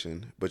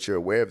situation, but you're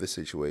aware of the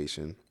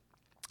situation.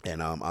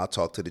 And I'll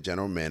talk to the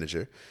general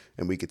manager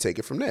and we could take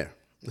it from there.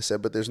 I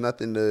said, but there's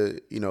nothing to,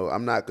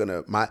 I'm not going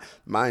to,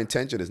 my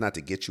intention is not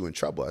to get you in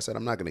trouble. I said,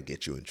 I'm not going to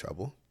get you in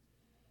trouble.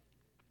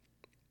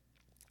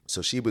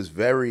 So she was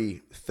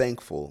very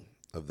thankful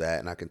of that.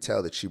 And I can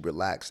tell that she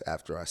relaxed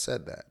after I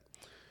said that.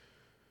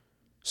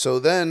 So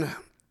then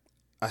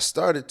I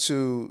started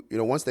to,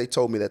 once they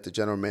told me that the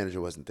general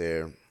manager wasn't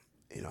there,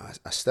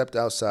 I stepped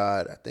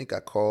outside. I think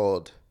I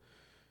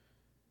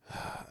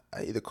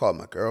either called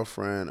my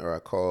girlfriend or I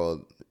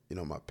called,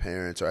 my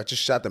parents, or I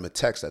just shot them a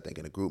text, I think,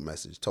 in a group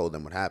message, told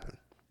them what happened.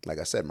 Like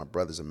I said, my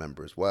brother's a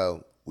member as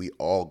well. We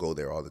all go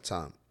there all the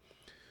time.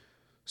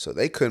 So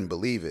they couldn't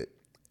believe it.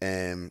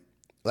 And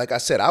like I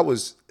said, I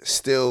was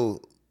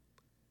still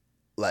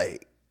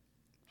like,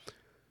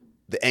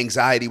 the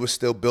anxiety was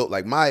still built.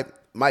 Like my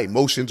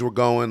emotions were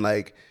going,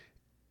 like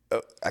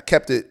I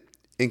kept it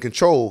in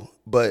control,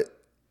 but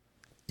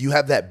you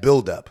have that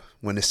buildup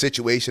when the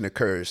situation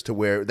occurs to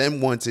where then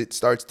once it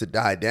starts to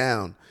die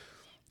down,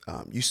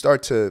 you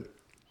start to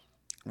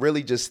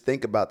really just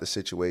think about the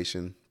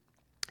situation.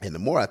 And the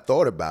more I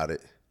thought about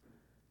it,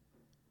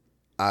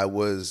 I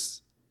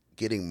was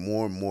getting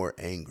more and more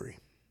angry.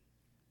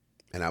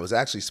 And I was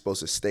actually supposed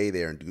to stay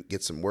there and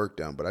get some work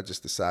done, but I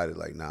just decided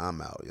like, nah,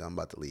 I'm out. I'm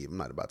about to leave. I'm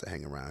not about to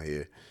hang around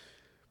here.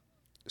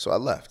 So I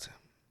left.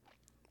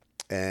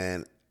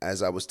 And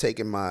as I was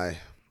taking my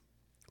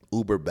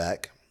Uber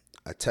back,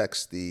 I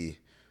texted the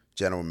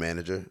general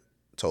manager,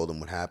 told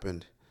him what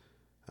happened.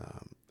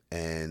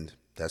 And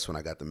that's when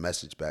I got the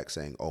message back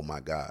saying, oh my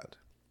God.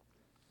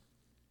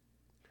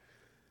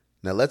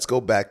 Now let's go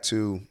back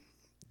to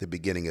the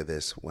beginning of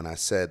this when I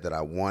said that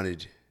I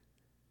wanted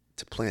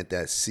to plant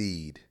that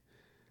seed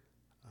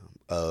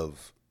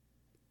of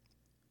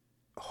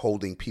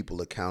holding people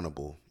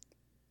accountable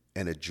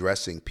and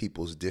addressing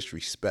people's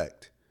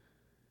disrespect,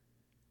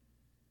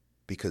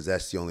 because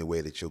that's the only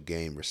way that you'll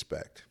gain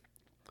respect,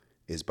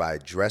 is by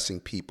addressing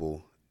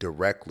people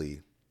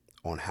directly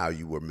on how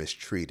you were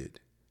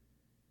mistreated.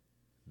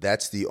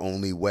 That's the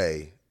only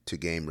way to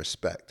gain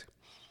respect.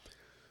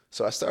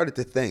 So I started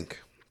to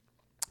think,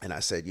 and I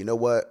said, you know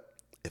what?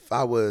 If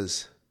I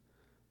was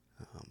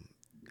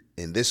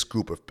in this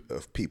group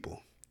of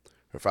people,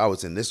 or if I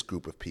was in this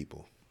group of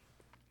people,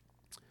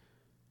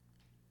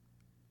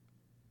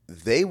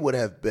 they would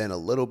have been a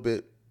little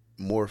bit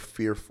more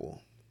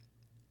fearful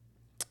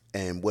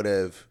and would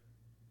have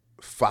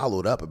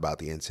followed up about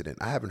the incident.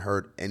 I haven't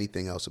heard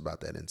anything else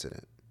about that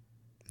incident.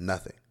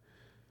 Nothing.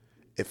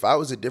 If I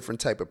was a different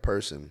type of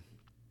person,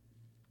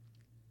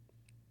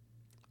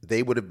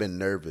 they would have been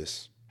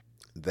nervous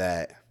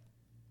that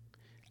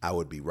I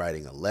would be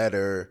writing a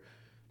letter,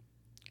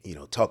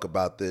 talk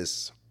about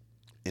this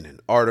in an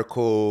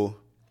article,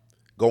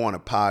 go on a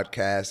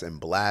podcast and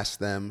blast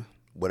them,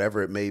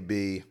 whatever it may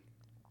be,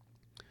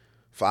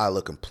 file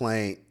a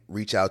complaint,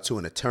 reach out to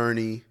an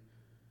attorney,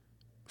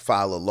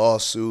 file a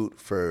lawsuit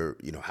for,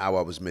 how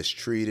I was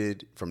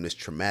mistreated from this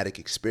traumatic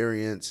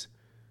experience.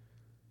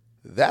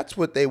 That's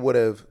what they would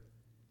have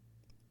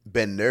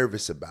been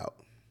nervous about,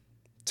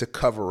 to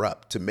cover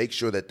up, to make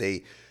sure that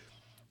they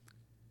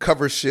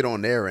cover shit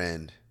on their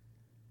end,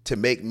 to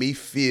make me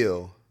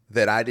feel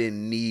that I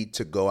didn't need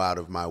to go out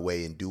of my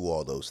way and do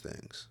all those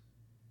things,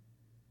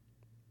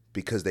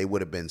 because they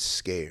would have been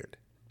scared.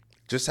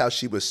 Just how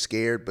she was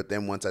scared, but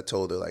then once I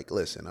told her, like,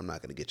 listen, I'm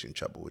not going to get you in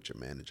trouble with your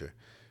manager,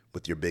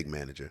 with your big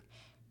manager,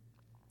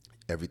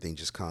 everything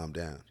just calmed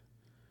down.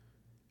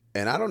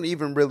 And I don't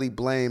even really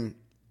blame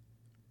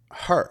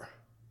her,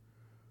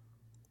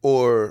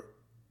 or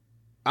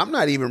I'm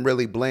not even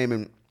really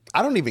blaming.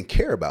 I don't even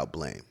care about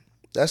blame.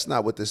 That's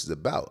not what this is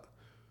about.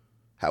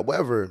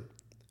 However,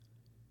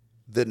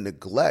 the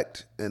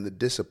neglect and the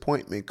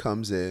disappointment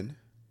comes in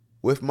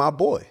with my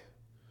boy.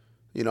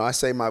 I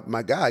say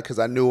my guy because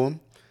I knew him,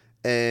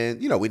 and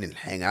we didn't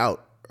hang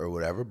out or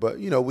whatever, but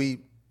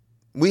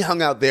we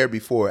hung out there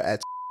before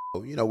at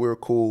we were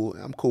cool.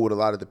 I'm cool with a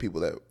lot of the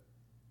people that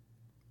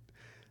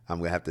I'm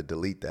gonna have to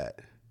delete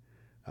that.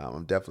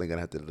 I'm definitely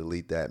gonna have to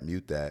delete that,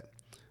 mute that.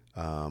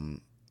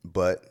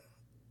 But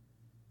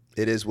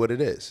it is what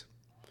it is.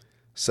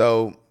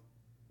 So,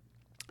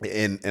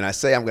 and I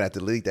say I'm gonna have to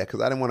delete that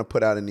because I didn't want to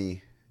put out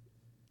any.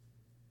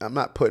 I'm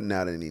not putting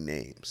out any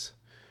names,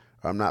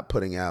 or I'm not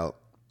putting out,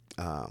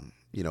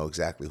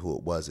 exactly who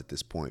it was at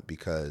this point,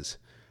 because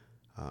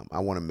I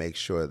want to make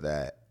sure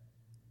that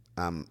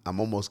I'm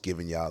almost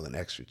giving y'all an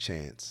extra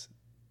chance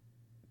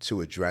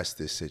to address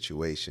this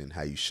situation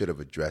how you should have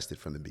addressed it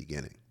from the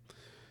beginning.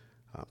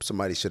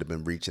 Somebody should have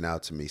been reaching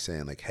out to me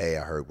saying like, "Hey,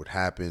 I heard what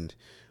happened.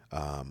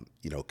 Can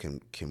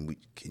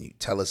you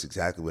tell us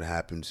exactly what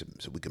happened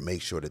so we can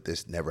make sure that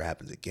this never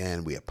happens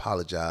again? We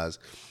apologize.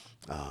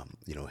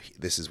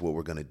 This is what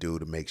we're going to do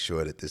to make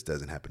sure that this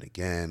doesn't happen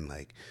again.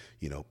 Like,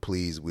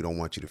 please, we don't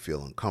want you to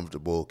feel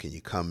uncomfortable. Can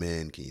you come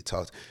in? Can you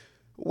talk?"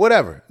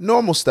 whatever,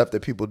 normal stuff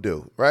that people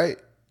do, right?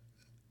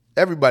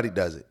 Everybody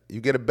does it.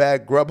 You get a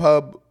bad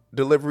Grubhub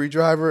delivery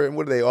driver, and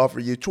what do they offer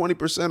you?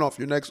 20% off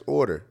your next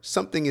order.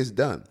 Something is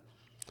done.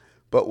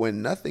 But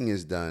when nothing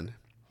is done,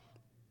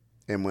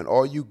 and when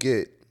all you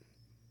get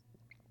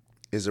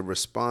is a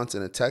response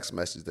in a text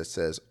message that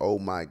says, "Oh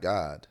my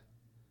God,"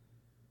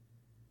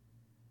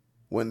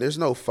 when there's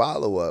no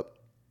follow-up,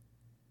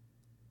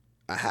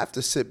 I have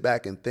to sit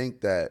back and think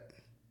that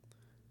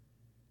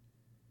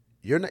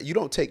you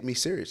don't take me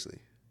seriously.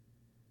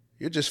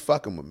 You're just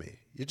fucking with me.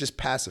 You're just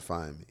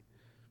pacifying me.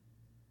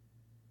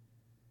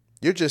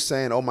 You're just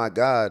saying, "Oh my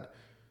God,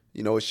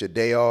 it's your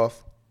day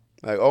off."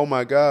 Like, "Oh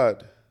my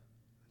God."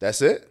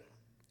 That's it?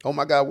 Oh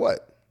my God,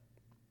 what?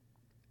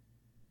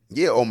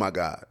 Yeah, oh my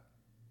God.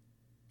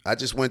 I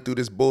just went through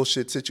this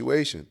bullshit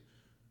situation.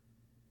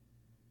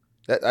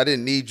 I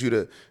didn't need you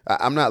to,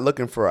 I'm not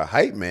looking for a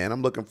hype man.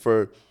 I'm looking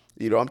for,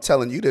 I'm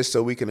telling you this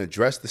so we can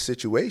address the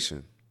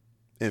situation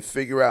and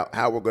figure out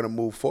how we're going to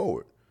move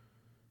forward.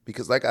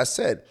 Because like I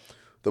said,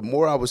 the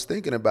more I was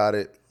thinking about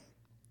it,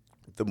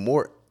 the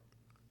more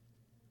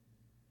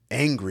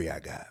angry I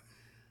got.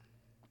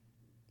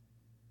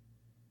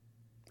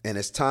 And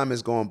as time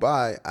has gone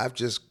by, I've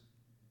just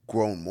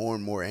grown more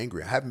and more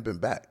angry. I haven't been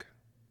back.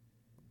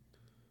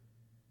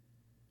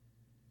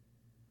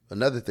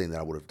 Another thing that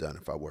I would have done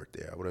if I worked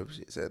there, I would have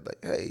said like,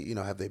 "Hey,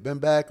 have they been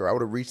back?" Or I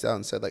would have reached out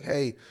and said like,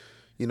 "Hey,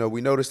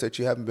 we noticed that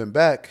you haven't been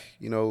back.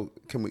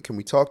 Can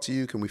we talk to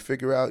you? Can we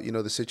figure out,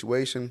 the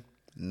situation?"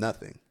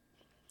 Nothing.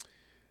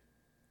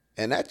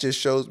 And that just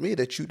shows me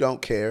that you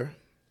don't care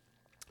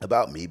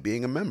about me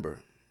being a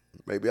member.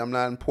 Maybe I'm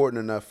not important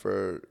enough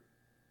for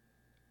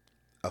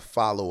a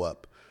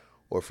follow-up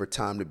or for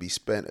time to be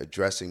spent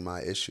addressing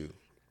my issue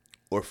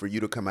or for you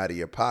to come out of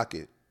your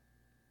pocket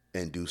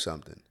and do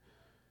something.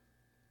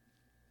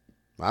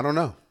 I don't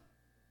know.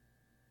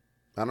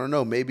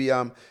 Maybe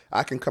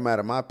I can come out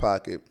of my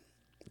pocket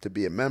to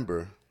be a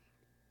member,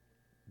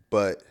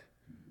 but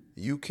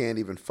you can't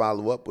even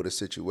follow up with a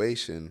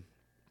situation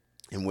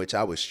in which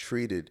I was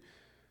treated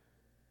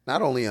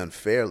not only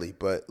unfairly,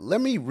 but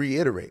let me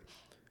reiterate.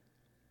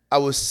 I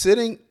was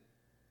sitting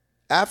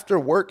after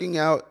working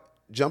out,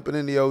 jumping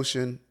in the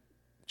ocean,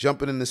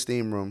 jumping in the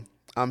steam room.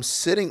 I'm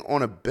sitting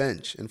on a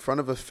bench in front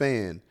of a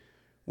fan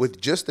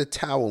with just a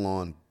towel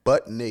on,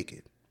 butt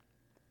naked,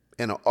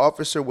 and an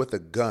officer with a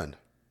gun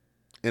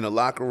in a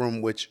locker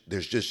room, which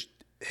there's just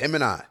him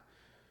and I,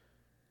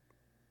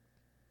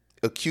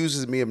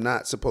 accuses me of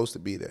not supposed to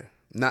be there.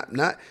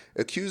 Not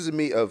accuses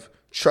me of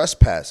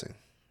trespassing.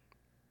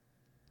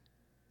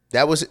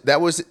 That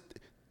was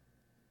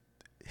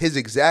his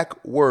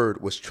exact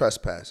word was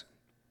trespassing.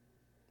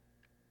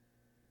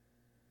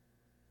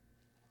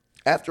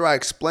 After I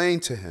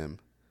explained to him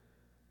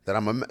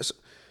that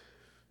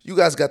you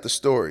guys got the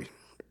story.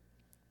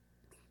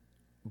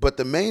 But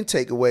the main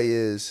takeaway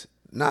is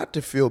not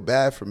to feel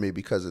bad for me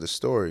because of the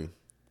story,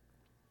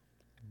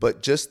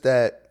 but just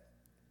that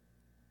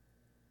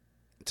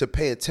to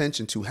pay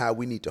attention to how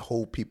we need to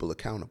hold people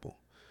accountable.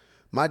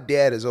 My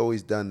dad has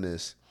always done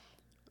this.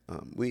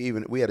 We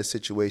had a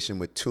situation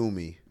with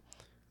Toomey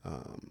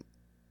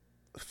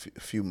a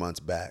few months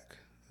back.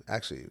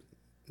 Actually,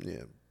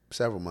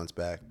 several months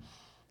back.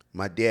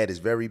 My dad is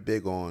very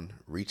big on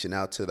reaching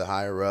out to the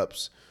higher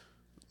ups.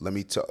 Let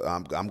me talk.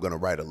 I'm going to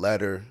write a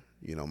letter.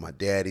 My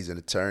dad, he's an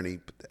attorney.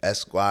 Put the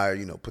Esquire.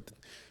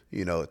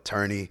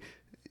 Attorney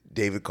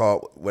David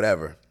Call,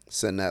 whatever.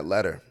 Send that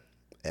letter,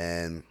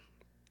 and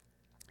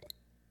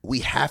we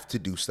have to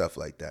do stuff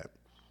like that.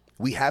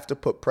 We have to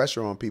put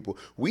pressure on people.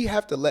 We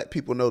have to let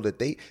people know that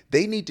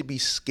they need to be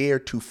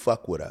scared to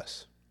fuck with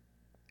us.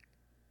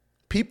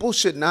 People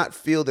should not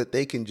feel that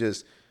they can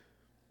just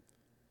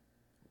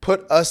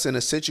put us in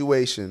a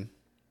situation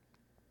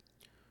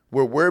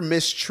where we're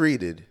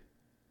mistreated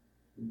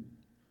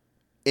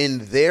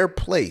in their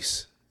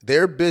place,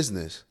 their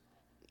business,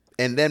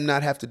 and them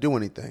not have to do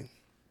anything.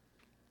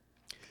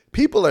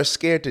 People are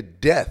scared to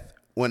death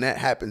when that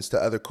happens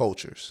to other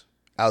cultures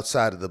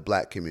outside of the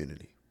black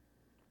community.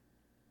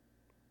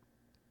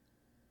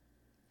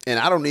 And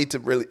I don't need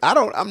to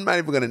I'm not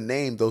even going to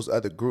name those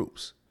other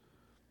groups.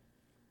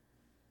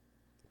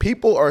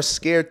 People are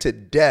scared to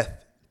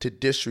death to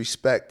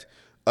disrespect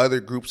other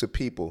groups of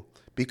people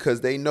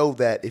because they know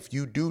that if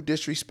you do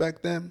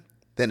disrespect them,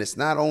 then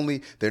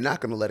they're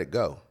not going to let it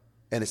go.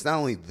 And it's not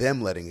only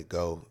them letting it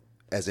go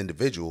as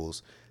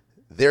individuals,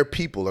 their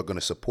people are going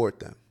to support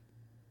them.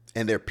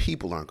 And their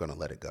people aren't going to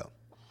let it go.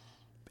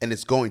 And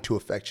it's going to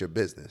affect your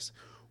business.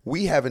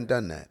 We haven't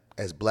done that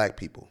as black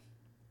people.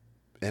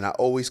 And I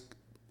always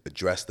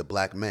address the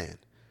black man.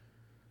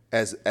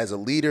 As a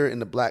leader in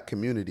the black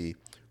community,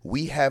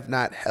 we have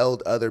not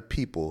held other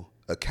people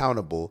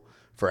accountable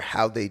for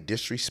how they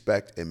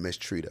disrespect and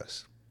mistreat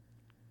us.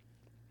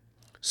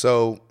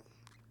 So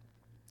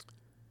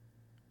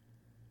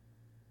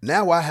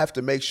now I have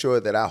to make sure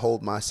that I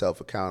hold myself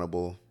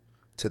accountable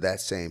to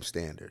that same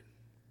standard.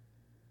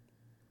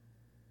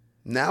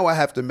 Now I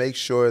have to make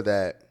sure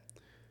that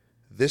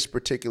this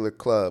particular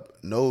club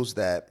knows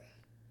that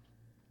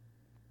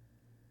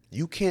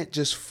You can't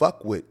just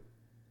fuck with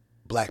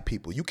black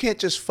people. You can't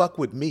just fuck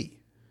with me.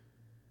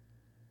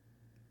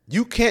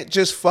 You can't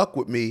just fuck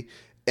with me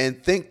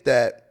and think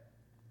that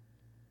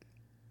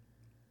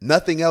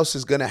nothing else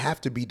is going to have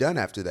to be done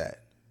after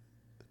that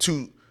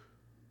to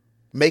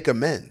make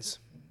amends.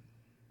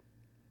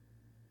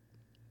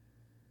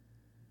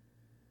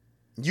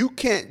 You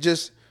can't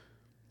just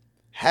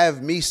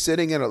have me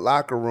sitting in a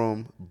locker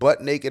room,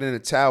 butt naked in a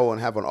towel, and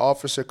have an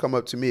officer come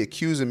up to me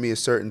accusing me of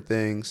certain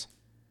things,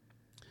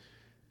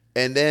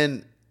 and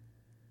then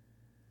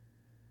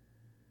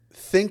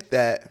think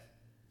that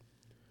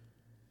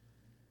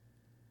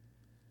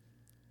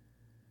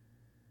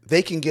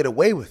they can get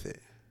away with it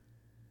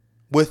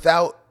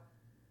without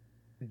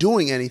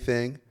doing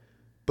anything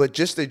but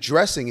just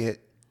addressing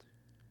it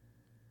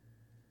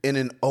in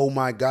an "oh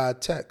my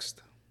God"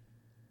 text.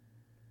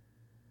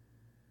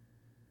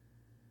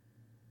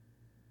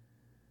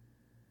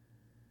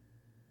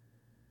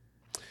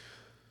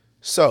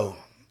 So,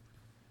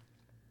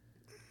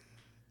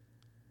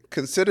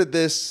 consider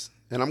this,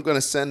 and I'm going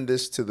to send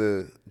this to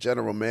the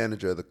general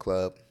manager of the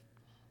club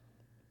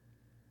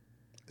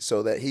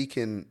so that he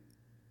can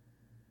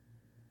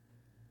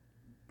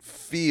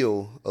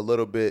feel a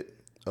little bit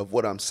of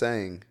what I'm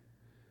saying.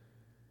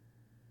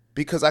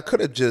 Because I could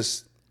have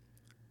just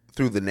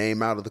threw the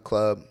name out of the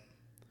club.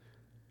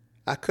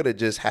 I could have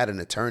just had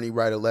an attorney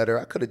write a letter.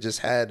 I could have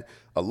just had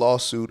a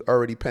lawsuit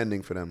already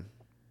pending for them.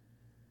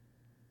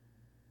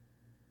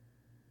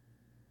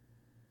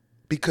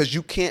 Because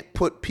you can't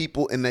put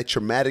people in a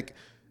traumatic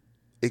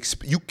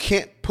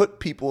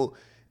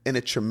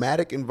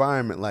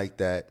environment like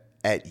that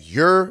at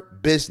your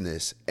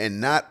business and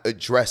not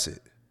address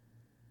it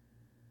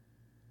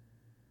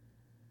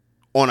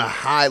on a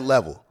high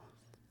level.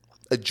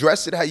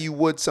 Address it how you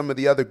would some of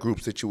the other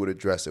groups that you would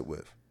address it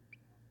with.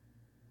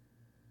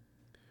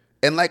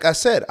 And like I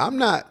said, I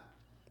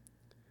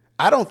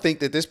don't think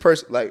that this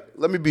person,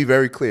 let me be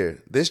very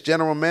clear. This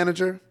general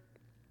manager,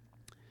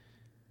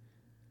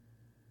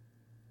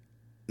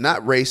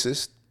 not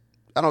racist.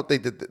 I don't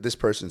think that this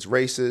person's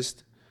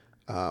racist.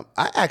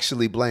 I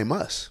actually blame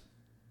us.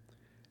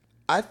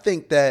 I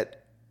think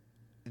that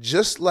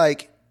just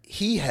like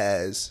he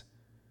has,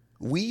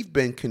 we've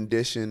been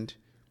conditioned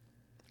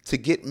to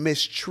get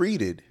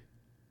mistreated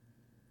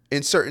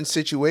in certain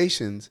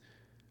situations,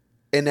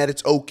 and that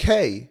it's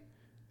okay,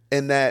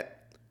 and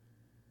that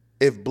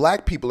if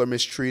black people are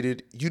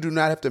mistreated, you do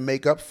not have to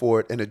make up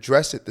for it and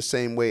address it the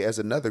same way as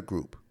another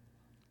group.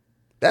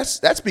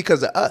 That's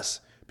because of us.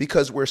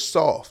 Because we're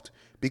soft,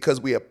 because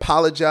we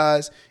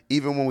apologize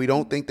even when we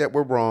don't think that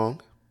we're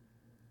wrong,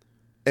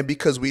 and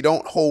because we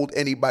don't hold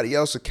anybody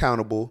else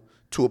accountable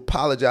to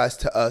apologize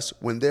to us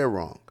when they're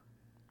wrong.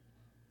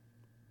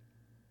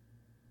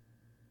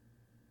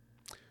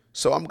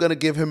 So I'm going to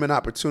give him an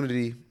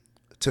opportunity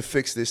to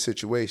fix this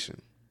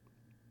situation.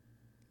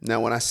 Now,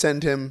 when I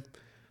send him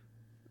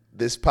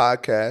this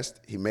podcast,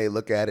 he may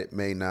look at it,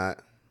 may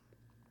not.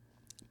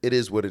 It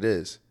is what it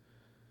is.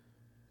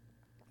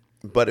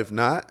 But if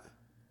not,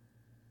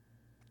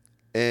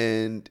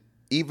 and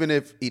even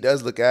if he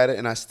does look at it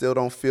and I still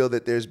don't feel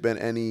that there's been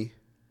any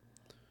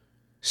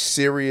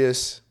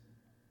serious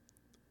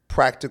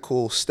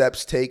practical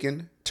steps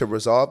taken to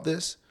resolve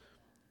this,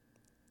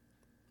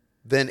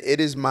 then it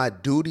is my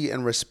duty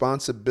and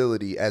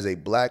responsibility as a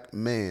black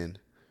man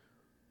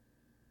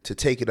to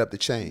take it up the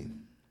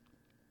chain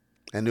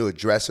and to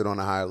address it on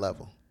a higher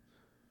level.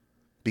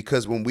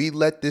 Because when we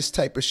let this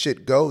type of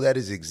shit go, that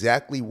is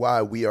exactly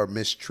why we are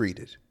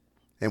mistreated.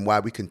 And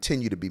why we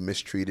continue to be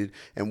mistreated,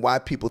 and why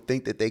people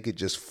think that they could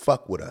just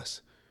fuck with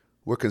us.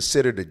 We're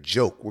considered a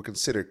joke. We're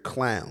considered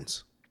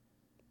clowns.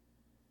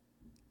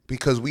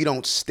 Because we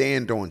don't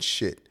stand on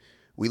shit.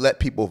 We let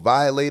people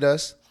violate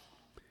us.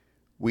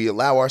 We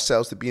allow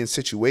ourselves to be in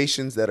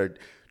situations that are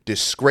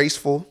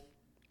disgraceful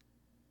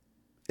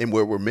and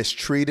where we're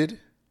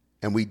mistreated,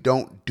 and we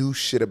don't do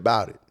shit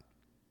about it.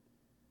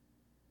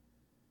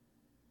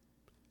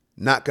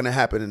 Not going to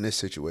happen in this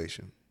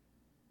situation.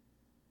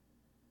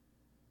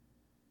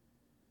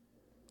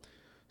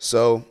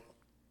 So,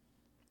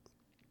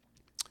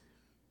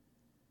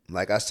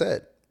 like I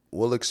said,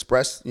 we'll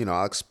express,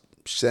 I'll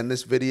send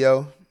this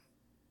video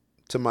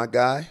to my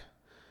guy,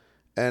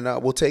 and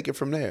we'll take it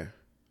from there.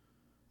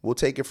 We'll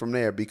take it from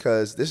there,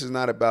 because this is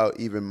not about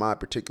even my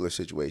particular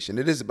situation.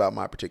 It is about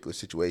my particular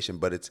situation,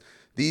 but it's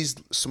these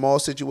small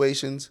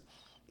situations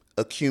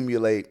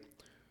accumulate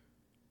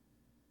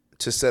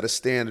to set a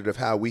standard of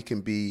how we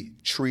can be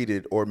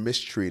treated or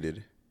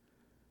mistreated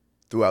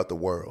throughout the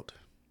world.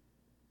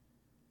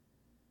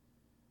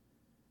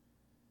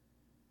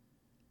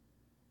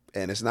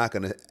 And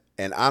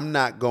I'm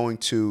not going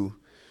to,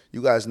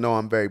 you guys know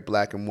I'm very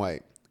black and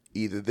white.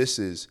 Either this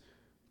is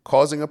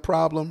causing a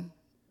problem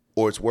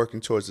or it's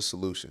working towards a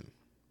solution.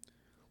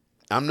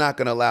 I'm not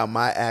going to allow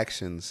my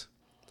actions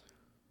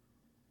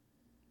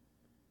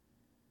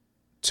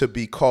to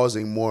be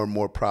causing more and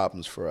more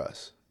problems for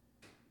us.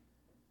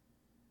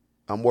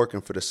 I'm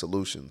working for the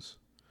solutions.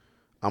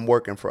 I'm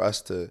working for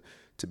us to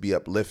be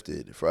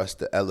uplifted, for us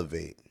to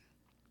elevate.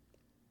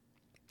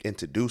 And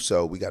to do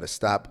so, we got to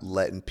stop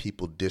letting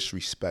people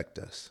disrespect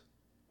us.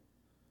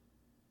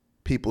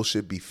 People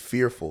should be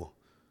fearful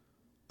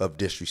of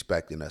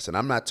disrespecting us. And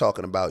I'm not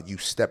talking about you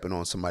stepping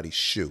on somebody's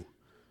shoe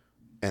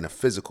and a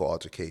physical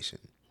altercation.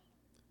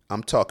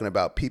 I'm talking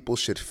about people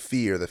should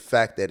fear the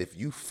fact that if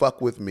you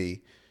fuck with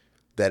me,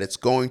 that it's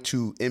going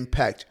to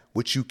impact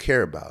what you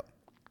care about,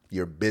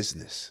 your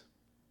business.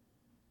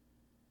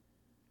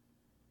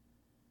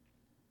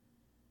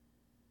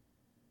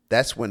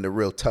 That's when the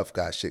real tough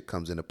guy shit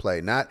comes into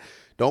play.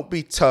 Don't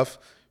be tough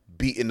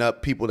beating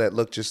up people that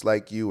look just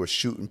like you or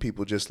shooting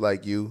people just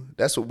like you.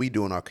 That's what we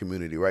do in our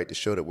community, right? To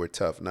show that we're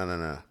tough.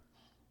 No.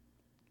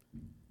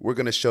 We're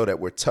going to show that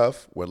we're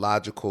tough, we're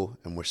logical,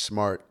 and we're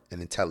smart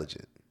and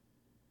intelligent.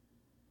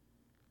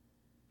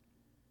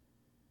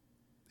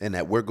 And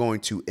that we're going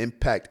to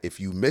impact, if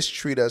you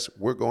mistreat us,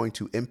 we're going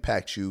to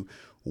impact you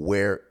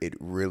where it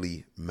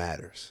really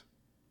matters.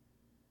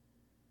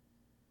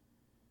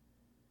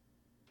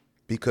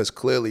 Because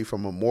clearly,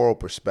 from a moral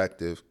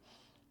perspective,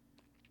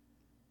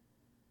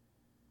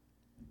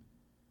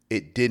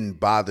 it didn't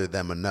bother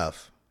them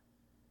enough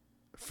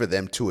for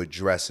them to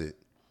address it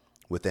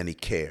with any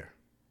care.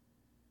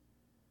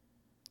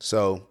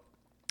 So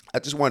I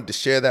just wanted to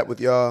share that with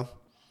y'all.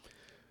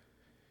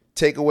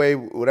 Take away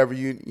whatever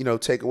you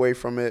take away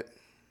from it.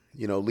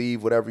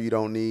 Leave whatever you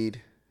don't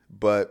need.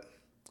 But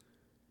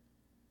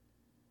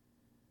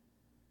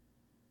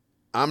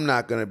I'm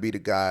not going to be the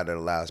guy that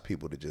allows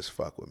people to just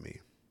fuck with me.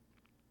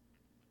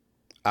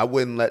 I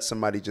wouldn't let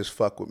somebody just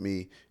fuck with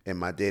me in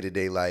my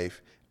day-to-day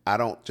life. I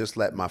don't just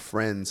let my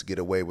friends get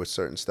away with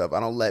certain stuff.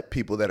 I don't let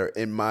people that are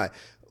in my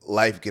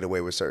life get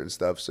away with certain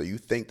stuff. So you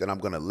think that I'm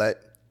going to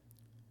let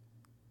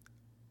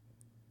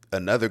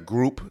another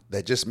group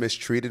that just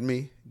mistreated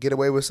me get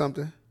away with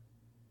something?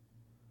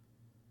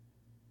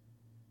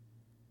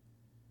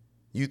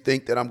 You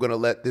think that I'm going to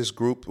let this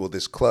group, or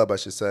this club, I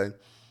should say,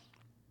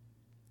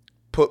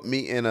 put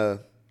me in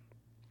a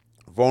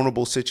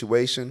vulnerable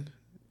situation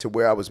to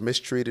where I was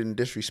mistreated and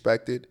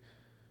disrespected?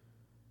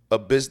 A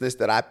business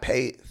that I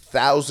pay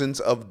thousands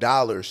of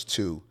dollars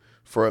to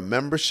for a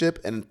membership,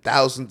 and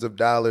thousands of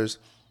dollars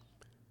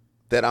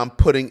that I'm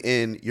putting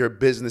in your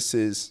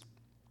business's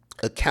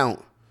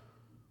account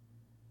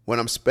when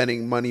I'm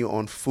spending money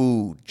on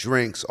food,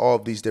 drinks, all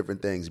of these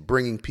different things,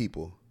 bringing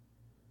people.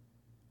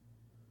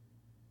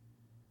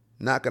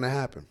 Not going to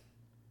happen.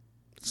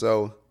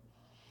 So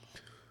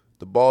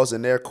the ball's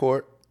in their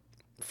court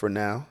for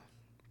now.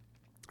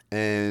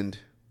 And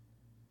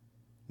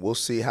we'll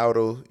see how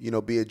it'll,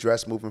 be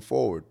addressed moving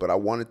forward. But I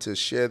wanted to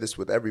share this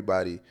with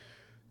everybody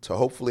to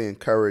hopefully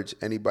encourage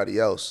anybody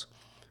else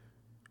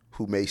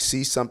who may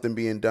see something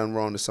being done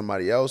wrong to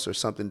somebody else or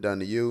something done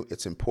to you.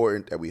 It's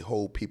important that we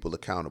hold people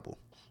accountable.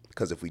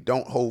 Because if we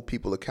don't hold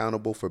people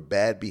accountable for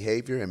bad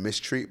behavior and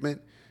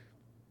mistreatment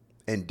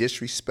and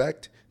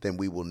disrespect, then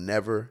we will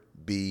never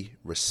be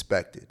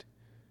respected.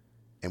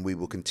 And we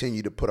will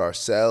continue to put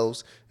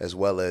ourselves as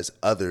well as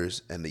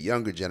others and the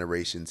younger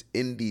generations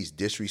in these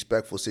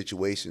disrespectful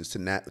situations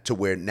to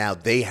where now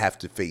they have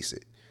to face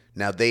it.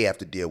 Now they have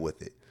to deal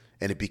with it.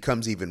 And it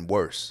becomes even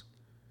worse.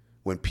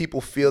 When people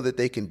feel that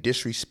they can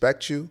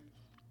disrespect you,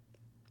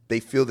 they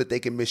feel that they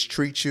can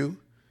mistreat you,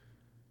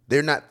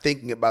 they're not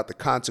thinking about the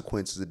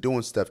consequences of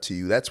doing stuff to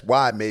you. That's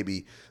why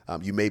maybe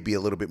you may be a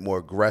little bit more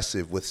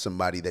aggressive with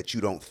somebody that you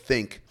don't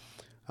think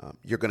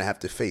you're going to have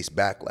to face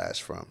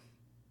backlash from.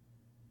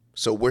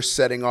 So we're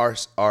setting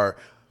our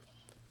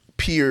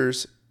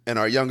peers and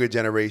our younger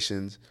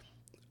generations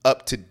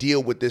up to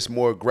deal with this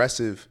more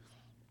aggressive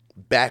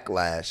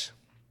backlash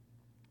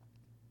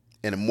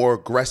and a more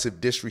aggressive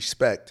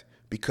disrespect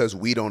because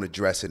we don't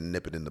address it and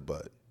nip it in the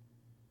bud.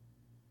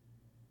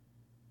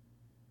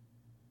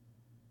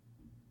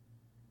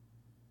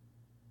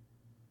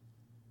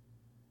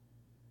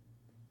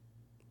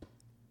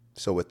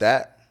 So with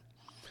that,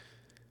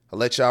 I'll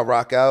let y'all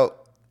rock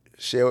out.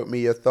 Share with me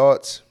your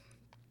thoughts.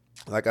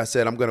 Like I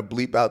said, I'm going to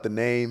bleep out the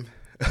name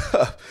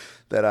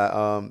that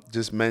I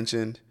just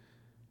mentioned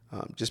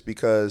just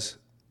because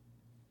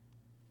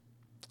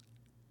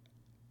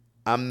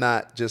I'm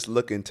not just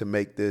looking to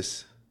make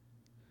this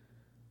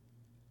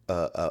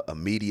a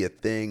media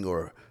thing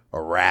or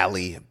a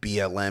rally,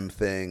 BLM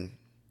thing.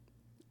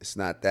 It's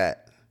not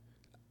that.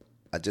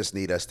 I just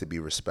need us to be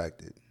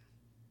respected,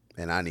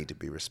 and I need to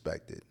be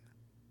respected.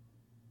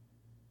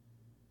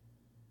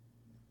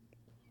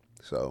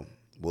 So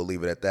we'll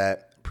leave it at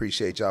that.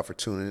 Appreciate y'all for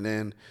tuning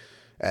in.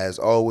 As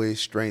always,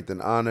 strength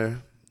and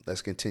honor.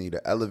 Let's continue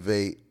to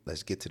elevate.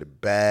 Let's get to the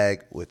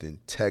bag with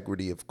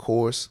integrity, of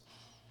course.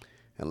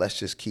 And let's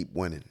just keep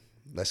winning.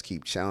 Let's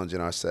keep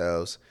challenging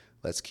ourselves.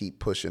 Let's keep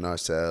pushing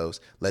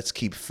ourselves. Let's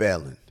keep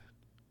failing.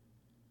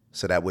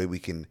 So that way we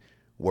can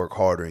work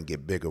harder and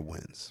get bigger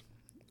wins.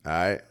 All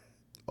right?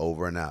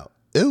 Over and out.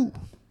 Ooh.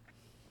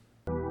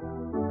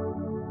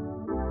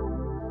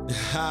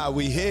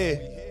 We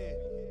here.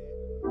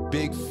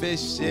 Big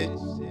fish shit.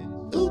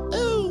 Ooh,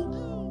 ooh.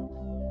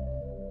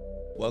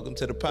 Welcome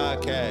to the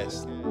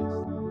podcast.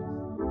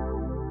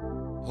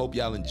 Hope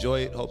y'all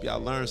enjoy it. Hope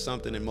y'all learn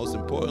something. And most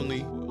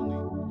importantly,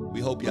 We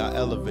hope y'all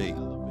elevate.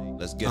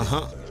 Let's get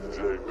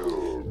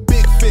it.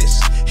 Big fish,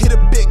 hit a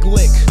big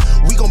lick.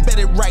 We gon' bet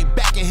it right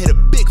back and hit a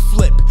big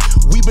flip.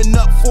 We been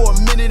up for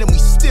a minute and we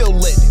still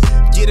lit.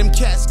 Yeah, them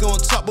cats gon'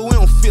 talk, but we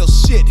don't feel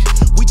shit.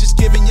 We just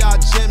giving y'all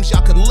gems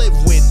y'all can live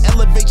with.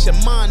 Elevate your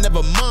mind,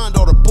 never mind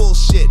all the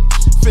bullshit.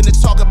 Finna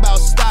talk about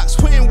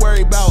stocks, we ain't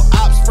worried about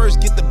ops.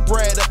 First get the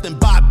bread up, then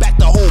buy back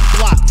the whole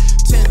block.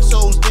 10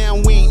 toes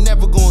down, we ain't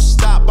never gon'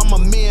 stop. I'm a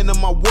man of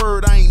my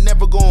word, I ain't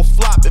never gon'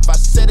 flop. If I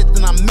said it,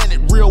 then I meant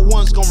it. Real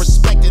ones gon'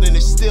 respect it, and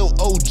it's still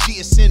OG.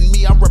 It's in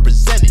me, I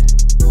represent